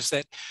saying is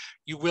that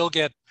you will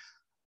get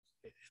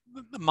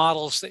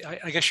models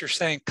that, I guess you're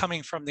saying,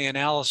 coming from the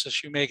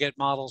analysis, you may get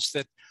models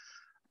that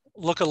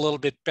look a little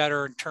bit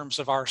better in terms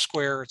of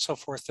R-square and so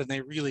forth than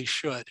they really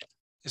should.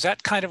 Is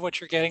that kind of what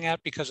you're getting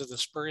at because of the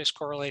spurious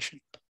correlation?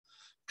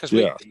 Because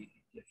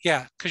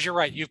because you're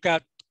right. You've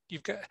got.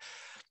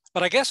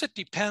 But I guess it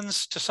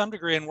depends to some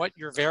degree on what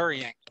you're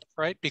varying,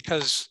 right?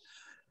 Because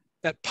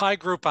that pi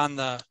group on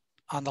the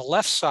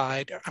left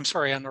side, I'm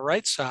sorry, on the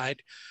right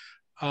side,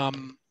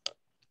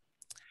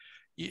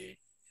 you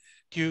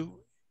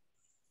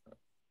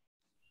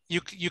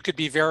could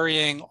be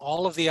varying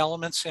all of the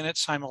elements in it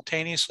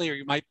simultaneously, or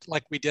you might,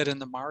 like we did in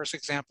the Mars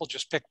example,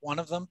 just pick one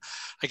of them.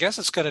 I guess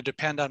it's going to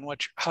depend on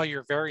how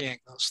you're varying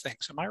those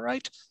things. Am I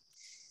right?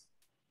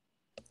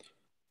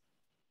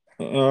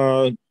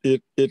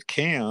 It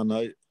can.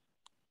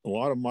 A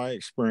lot of my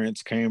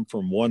experience came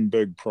from one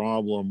big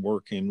problem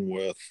working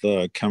with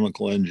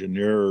chemical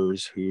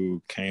engineers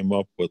who came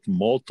up with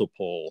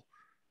multiple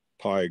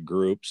pi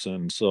groups.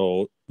 And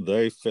so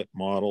they fit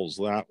models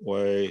that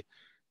way.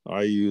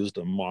 I used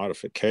a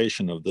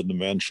modification of the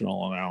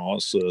dimensional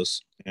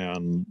analysis,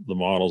 and the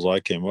models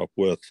I came up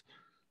with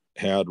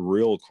had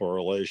real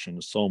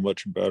correlation so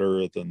much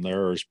better than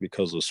theirs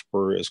because of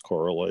spurious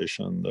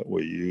correlation that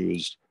we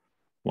used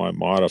my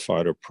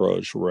modified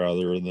approach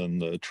rather than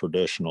the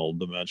traditional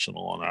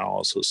dimensional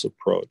analysis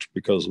approach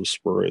because of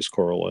spurious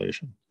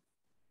correlation.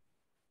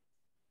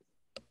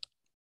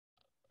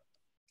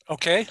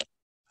 Okay.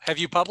 Have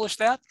you published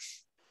that?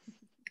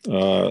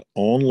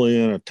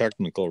 Only in a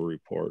technical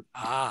report.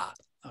 Ah,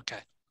 okay.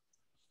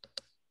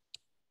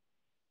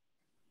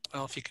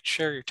 Well, if you could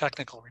share your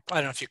technical report,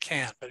 I don't know if you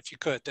can, but if you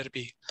could, that'd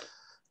be,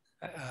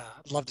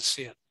 I'd love to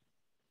see it.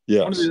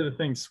 Yes. One of the other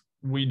things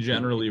we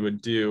generally would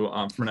do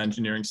from an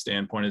engineering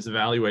standpoint is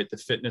evaluate the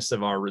fitness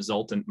of our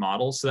resultant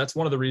models. So that's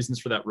one of the reasons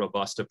for that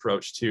robust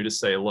approach too, to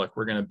say, look,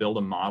 we're going to build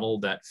a model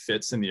that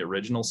fits in the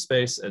original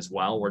space as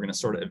well. We're going to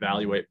sort of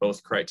evaluate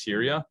both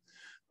criteria.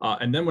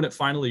 And then when it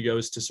finally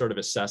goes to sort of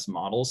assess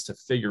models to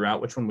figure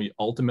out which one we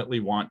ultimately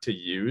want to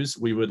use,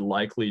 we would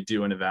likely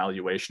do an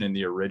evaluation in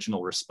the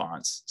original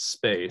response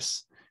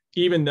space,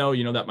 even though,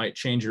 you know, that might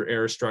change your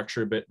error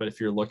structure a bit. But if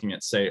you're looking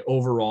at, say,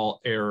 overall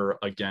error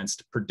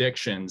against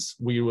predictions,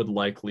 we would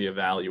likely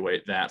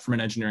evaluate that from an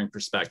engineering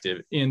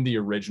perspective in the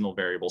original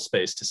variable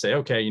space to say,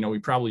 okay, you know, we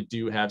probably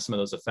do have some of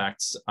those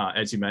effects,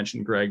 as you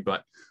mentioned, Greg,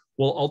 but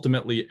we'll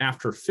ultimately,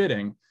 after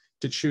fitting,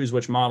 to choose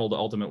which model to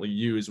ultimately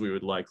use, we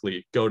would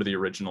likely go to the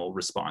original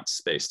response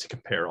space to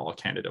compare all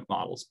candidate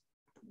models,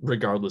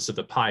 regardless of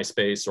the pi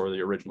space or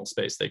the original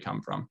space they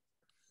come from.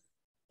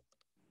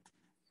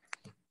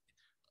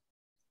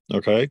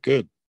 Okay,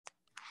 good.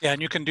 Yeah,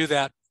 and you can do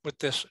that with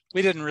this.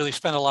 We didn't really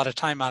spend a lot of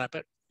time on it,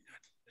 but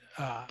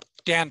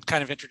Dan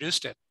kind of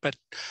introduced it, but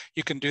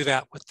you can do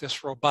that with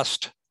this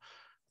robust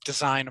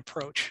design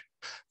approach.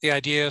 The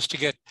idea is to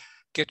get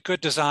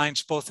good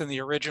designs both in the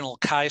original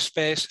chi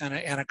space and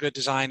a good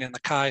design in the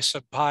chi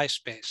sub pi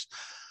space,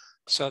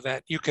 so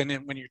that you can,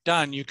 when you're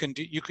done, you can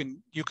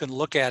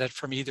look at it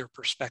from either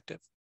perspective.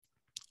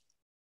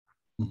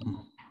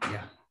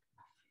 Yeah.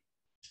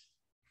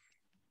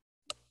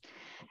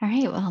 All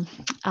right, well,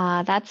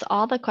 that's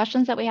all the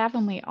questions that we have,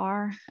 and we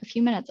are a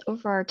few minutes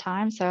over our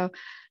time. So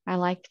I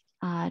like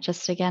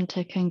just again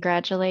to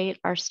congratulate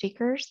our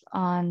speakers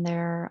on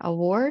their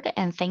award,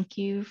 and thank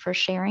you for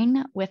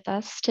sharing with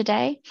us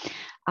today.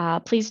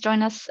 Please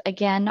join us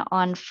again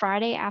on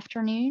Friday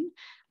afternoon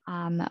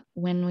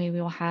when we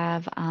will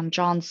have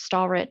John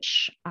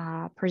Stallrich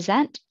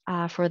present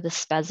for the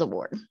SPES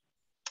Award.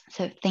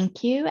 So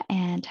thank you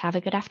and have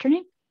a good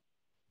afternoon.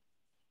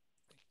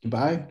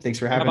 Goodbye. Thanks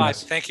for having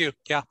us. Thank you.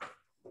 Yeah.